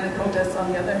and the protests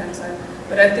on the other hand side.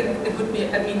 But I think it would be,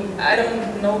 I mean, I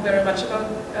don't know very much about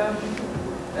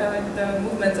the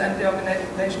movements and the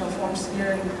organizational forms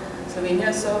here in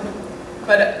Slovenia, so,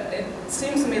 but it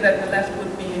seems to me that the left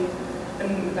would be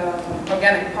an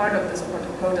organic part of this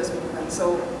protest movement.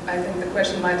 So I think the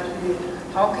question might be,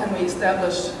 how can we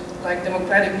establish like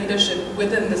democratic leadership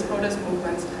within this protest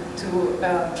movement to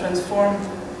transform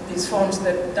these forms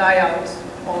that die out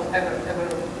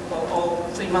all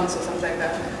 3 months or something like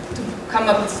that, to come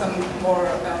up with some more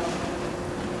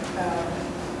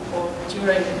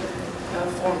during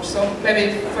forms. So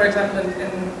maybe, for example,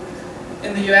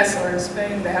 in the US or in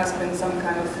Spain, there has been some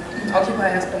kind of, Occupy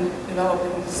has been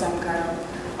developing some kind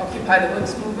of Occupy the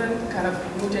Hoods movement, kind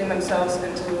of rooting themselves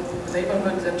into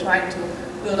neighborhoods and trying to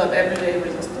build up everyday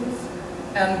resistance.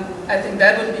 And I think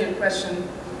that would be a question.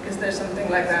 Is there something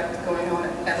like that going on,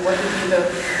 and what would be the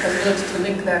possibility to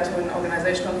link that to an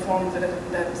organizational form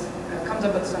that comes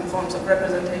up with some forms of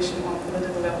representation on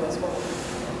political level as well?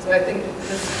 So I think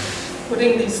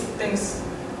putting these things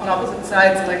on opposite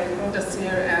sides, like the protests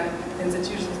here and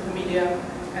institutions, the media,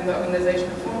 and the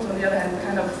organizational forms, on the other hand,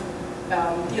 kind of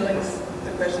delinks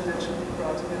the question that should be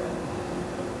brought together.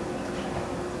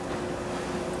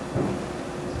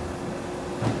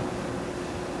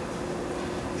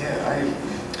 Yeah,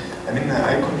 I mean,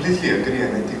 I completely agree,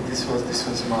 and I think this was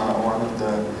one of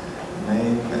the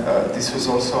main. This was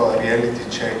also a reality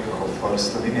check for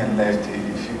Slovenian left.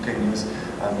 If you can use,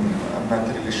 I'm not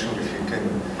really sure if you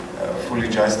can fully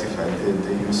justify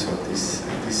the use of this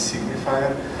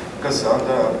signifier, because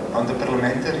on the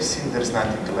parliamentary scene there's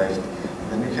nothing left.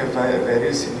 Then you have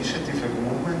various initiatives and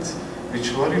movements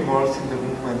which were involved in the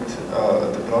movement,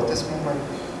 the protest movement.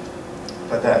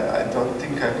 But I don't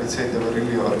think I could say they were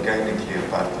really organically a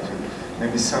part of it.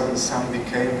 Maybe some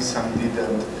became, some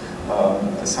didn't.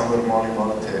 some were more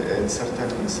involved at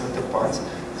certain points.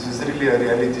 This was really a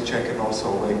reality check and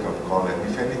also a wake-up call. And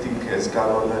if anything, as Gal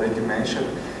already mentioned,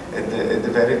 at the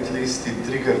very least, it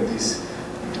triggered this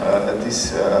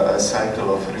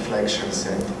cycle of reflections,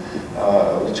 and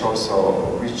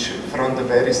which from the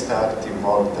very start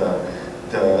involved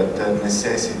the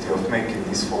necessity of making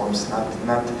these forms not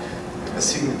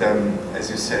seeing them, as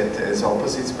you said, as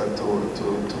opposites, but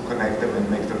to connect them and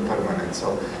make them permanent.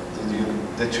 So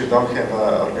that you don't have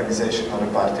an organization or a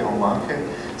party on one hand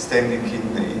standing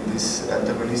in this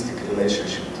antagonistic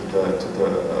relationship to the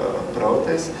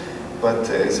protest, but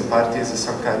as a party, as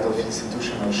some kind of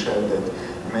institutional shell that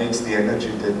makes the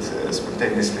energy that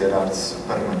spontaneously erupts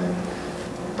permanent.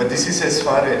 But this is as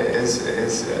far as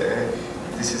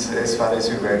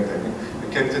we went. I mean, we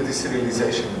came to this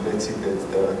realization. That's it. That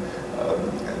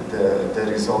the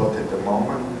result at the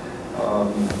moment.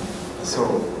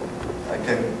 So I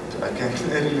can't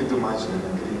really do much than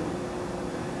agree.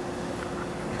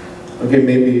 Okay,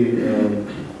 maybe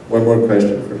one more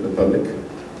question from the public.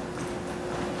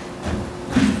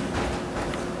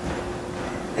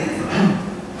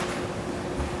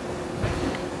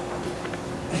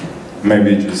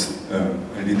 Maybe just a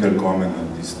little comment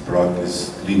on this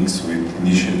protest links with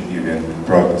initiative and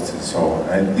protests and so on.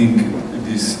 I think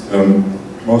this,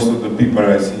 most of the people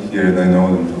I see here, and I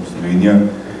know them from Slovenia,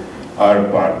 are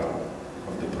part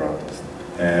of the protest.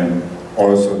 And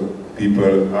also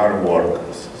people are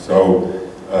workers. So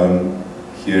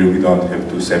here we don't have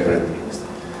two separate things.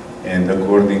 And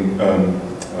according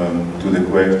to the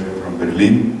question from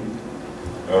Berlin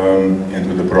and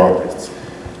to the protests,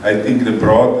 I think the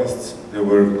protests, they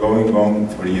were going on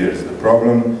for years. The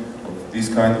problem of this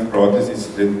kind of protests is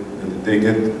that they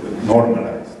get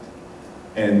normalized.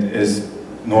 And as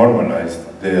normalized,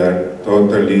 they are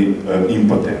totally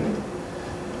impotent.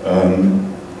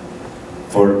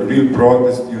 For real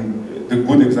protest, the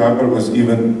good example was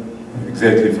even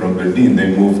exactly from Berlin.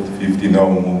 They moved 50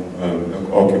 now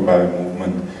Occupy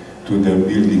movement to the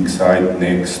building site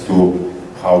next to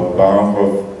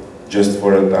Hauptbahnhof, just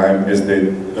for a time as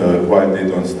while they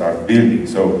don't start building.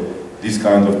 So this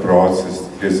kind of process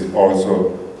has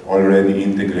also already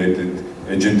integrated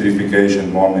a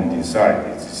gentrification moment inside.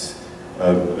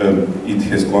 It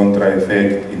has contra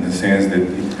effect in the sense that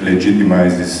it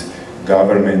legitimizes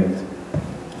government.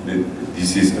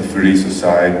 This is a free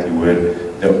society where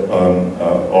the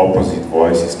opposite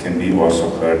voices can be also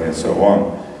heard and so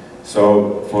on.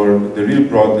 So for the real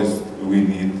protest, we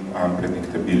need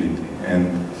unpredictability.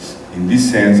 And in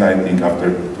this sense, I think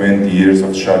after 20 years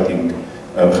of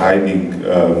hiding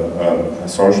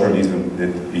socialism,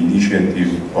 that the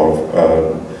initiative of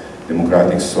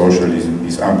democratic socialism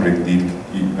is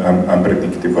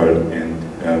unpredictable, and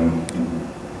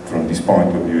from this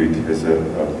point of view, it has a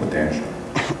potential.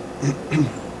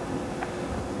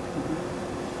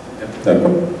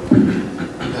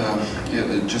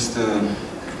 Just a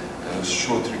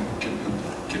short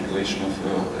recapitulation of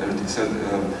everything said.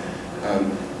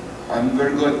 I'm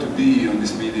very glad to be on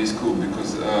this media school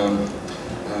because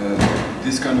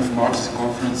this kind of Marxist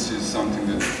conference is something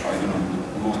that I don't know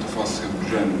most of us have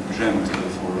dreamt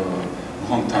for a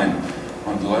long time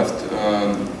on the left.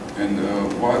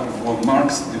 While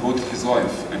Marx devoted his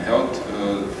life and helped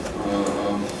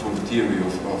for the theory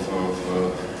of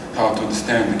how to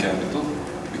understand the capital,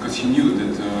 because he knew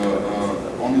that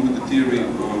only with the theory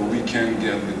we can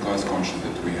get the class conscience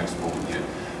that we have spoken here.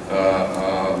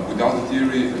 Without the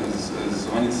theory, as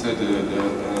Lenin said,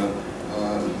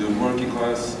 the working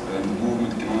class and the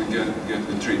movement can only get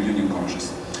the trade union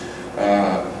conscious.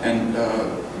 And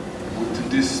with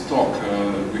this talk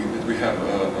that we have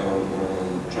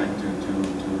trying to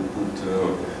put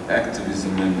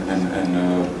activism and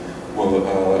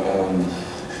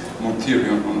more theory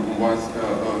on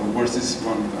versus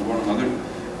one another.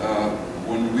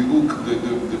 When we look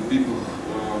the people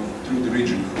through the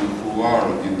region who are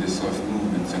in this left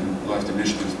movements and left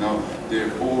initiatives now, they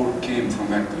all came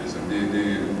from activism.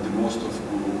 The most of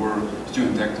who were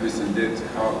student activists, and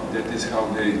that is how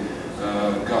they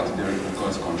got their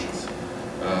class conscience.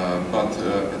 But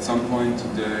at some point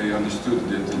they understood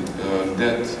that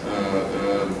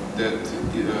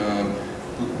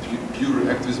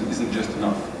pure activism isn't just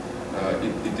enough.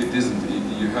 It isn't.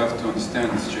 You have to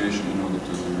understand the situation in order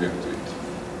to react to it.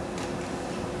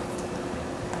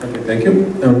 Okay, thank you.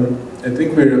 I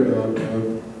think we're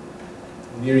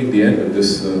nearing the end of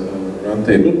this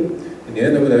roundtable. In the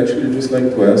end, I would actually just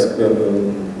like to ask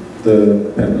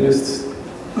the panelists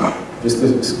just a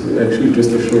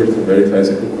short and very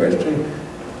classical question.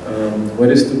 What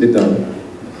is to be done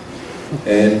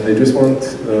And I just want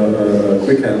a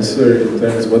quick answer in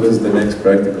terms of what is the next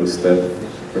practical step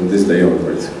from this day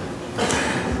onwards.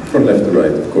 From left to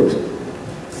right, of course.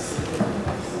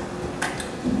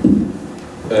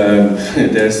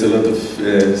 There's a lot of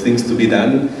things to be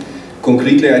done.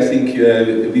 Concretely, I think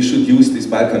we should use this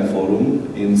Balkan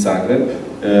Forum in Zagreb.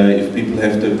 If people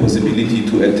have the possibility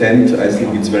to attend, I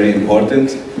think it's very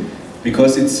important,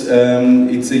 because it's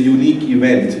a unique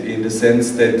event in the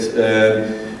sense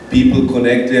that people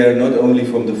connect there not only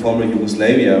from the former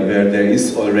Yugoslavia, where there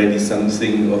is already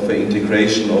something of an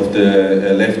integration of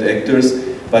the left actors,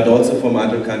 but also from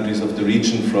other countries of the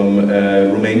region, from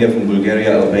Romania, from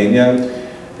Bulgaria, Albania.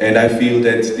 And I feel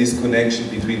that this connection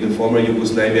between the former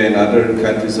Yugoslavia and other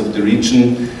countries of the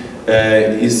region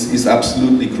is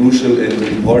absolutely crucial and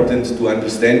important to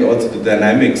understand also the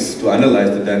dynamics, to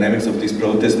analyze the dynamics of these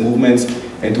protest movements,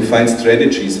 and to find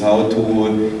strategies how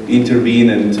to intervene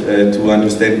and to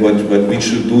understand what we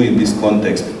should do in this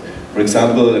context. For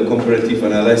example, a comparative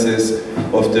analysis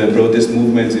of the protest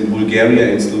movements in Bulgaria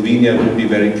and Slovenia would be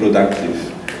very productive.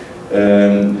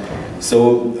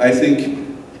 So I think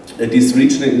this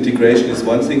regional integration is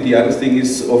one thing. The other thing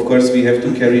is, of course, we have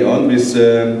to carry on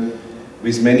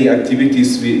with many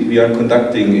activities we are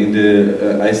conducting. In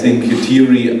the, I think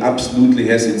theory absolutely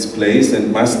has its place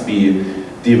and must be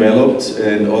developed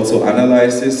and also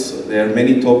analyzes. There are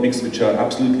many topics which are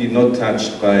absolutely not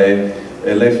touched by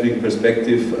a left-wing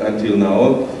perspective until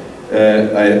now.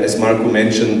 As Marco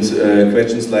mentioned,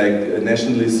 questions like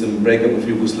nationalism, breakup of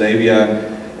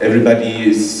Yugoslavia, everybody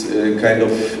is kind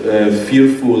of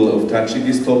fearful of touching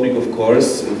this topic, of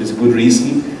course, with good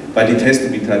reason, but it has to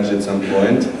be touched at some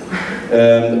point.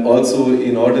 Also,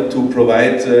 in order to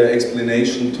provide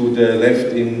explanation to the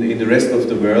left in the rest of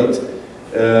the world,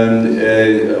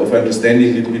 of understanding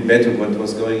a little bit better what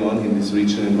was going on in this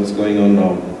region and what's going on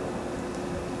now.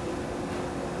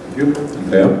 Thank you.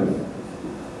 Andrea?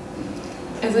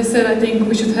 As I said, I think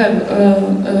we should have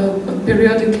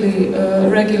periodically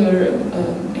regular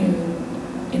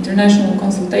international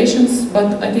consultations,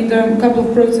 but I think there are a couple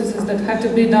of processes that have to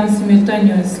be done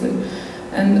simultaneously.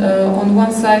 And on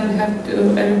one side, we have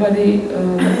to, everybody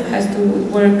has to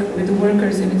work with the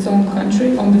workers in its own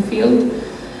country, on the field.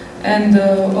 And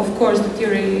of course, the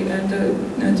theory and the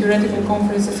theoretical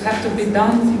conferences have to be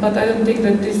done, but I don't think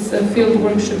that this field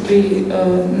work should be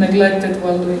neglected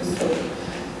while doing so.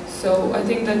 So I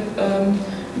think that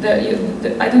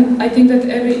I think that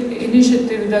every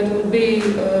initiative that will be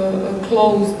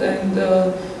closed and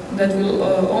that will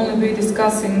only be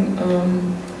discussing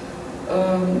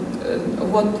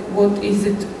what is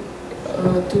it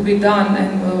to be done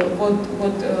and what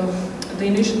the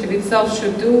initiative itself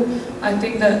should do, I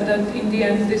think that in the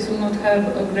end this will not have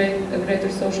a greater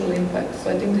social impact. So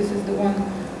I think this is the one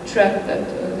trap that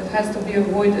has to be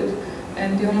avoided.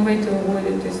 And the only way to avoid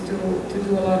it is to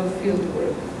do a lot of field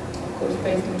work, of course,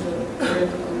 based on the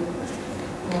theoretical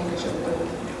knowledge of the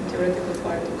theoretical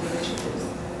part of the initiatives.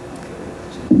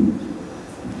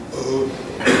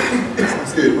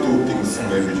 Okay, two things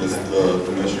maybe just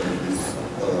to mention in this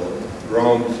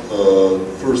round.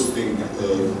 First thing,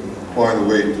 find a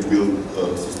way to build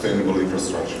sustainable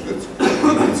infrastructure.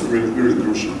 That's a really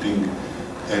crucial thing,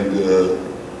 and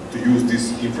to use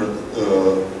this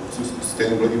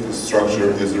sustainable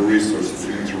infrastructure as a resource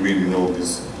to intervene in all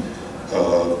these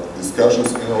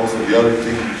discussions. And also the other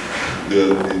thing,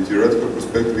 the theoretical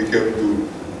perspective, we have to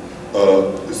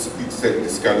set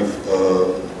this kind of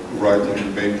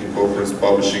writing, making, conference,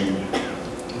 publishing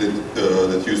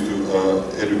that used to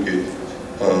educate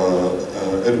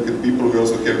people. We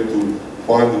also have to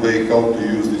find a way how to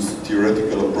use these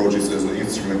theoretical approaches as an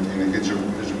instrument in a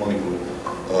hegemonical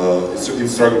in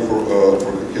struggle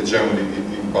for hegemony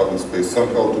in public space.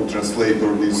 Somehow to translate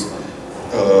all these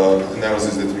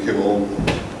analysis that we have all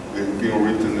been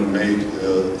written and made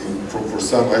for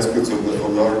some aspects of the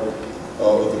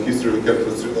history of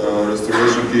capital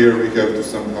restoration. Here we have to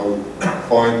somehow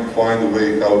find a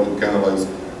way how to canalize,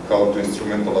 how to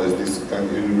instrumentalize this kind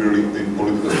of in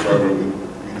political struggle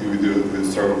with the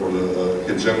struggle for the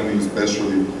hegemony,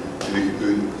 especially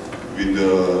with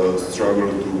the struggle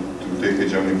to take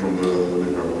hegemony from the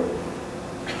liberal right.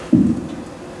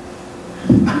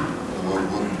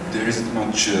 There isn't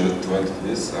much to add to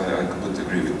this. I completely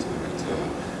agree with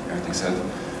everything said.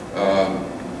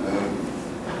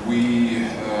 We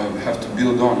have to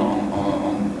build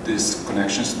on these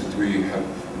connections that we have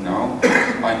now.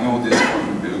 I know this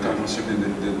from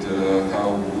that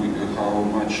how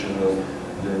much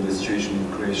the situation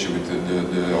in Croatia with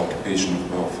the occupation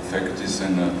of faculties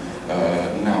and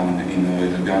now in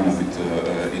Ljubljana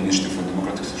with Initiative for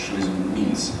Democratic Socialism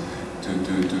means. to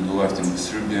the left in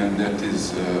Serbia, and that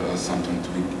is something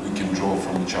we can draw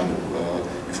from each other,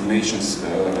 informations,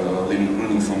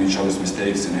 learning from each other's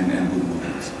mistakes and good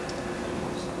movements.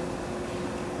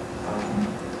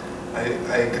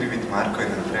 I agree with Marco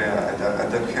and Andrea. I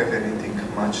don't have anything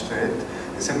much to add.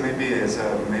 So maybe as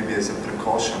a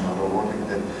precaution or a warning,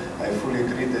 that I fully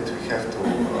agree that we have to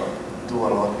do a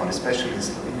lot more, especially in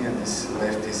Slovenia. This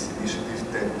leftist initiative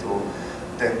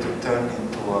tend to turn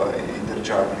into either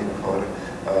juggling or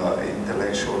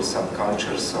intellectual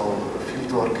subculture. So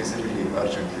fieldwork is really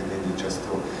urgently needed just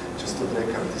to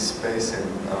break up this space and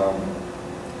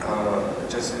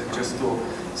just to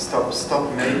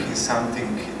stop making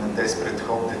something in a desperate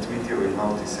hope that media will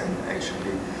notice and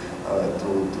actually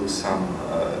do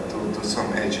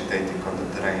some agitating on the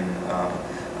terrain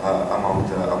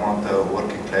among the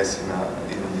working class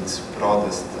in its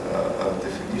broadest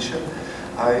definition.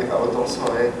 I would also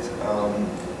add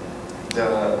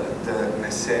the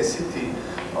necessity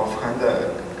of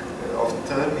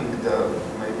turning the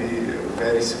maybe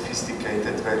very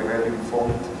sophisticated, very well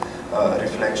informed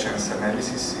reflections,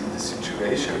 analysis in the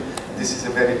situation. This is a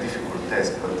very difficult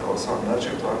task, but also an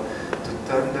urgent one, to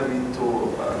turn them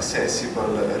into accessible,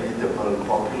 readable,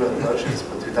 popular versions,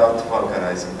 but without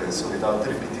vulgarizing them, so without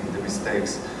repeating the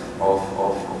mistakes of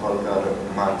vulgar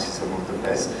Marxism of the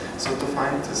past. So to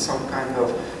find some kind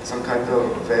of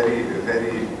very,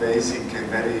 very basic and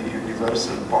very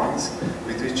universal points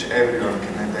with which everyone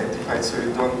can identify, so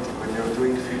you don't, when you're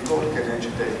doing fieldwork and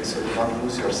agitating, so you don't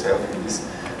lose yourself in this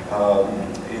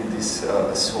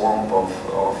swamp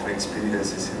of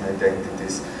experiences and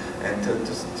identities, and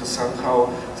to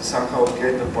somehow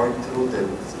get the point through that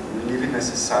we live in a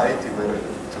society where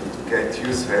to get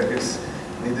use values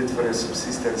needed for a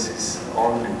subsistence is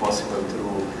only possible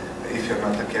through, if you're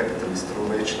not a capitalist, through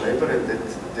wage labor, and that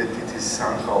it is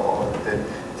somehow, or that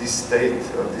this state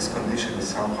or this condition is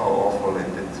somehow awful,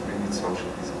 and that we need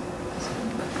socialism.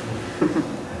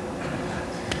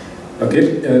 Okay,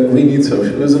 we need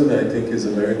socialism, I think, is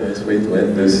a very nice way to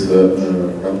end this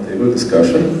roundtable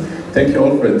discussion. Thank you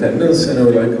all for attendance, and I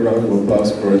would like a round of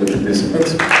applause for the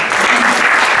participants.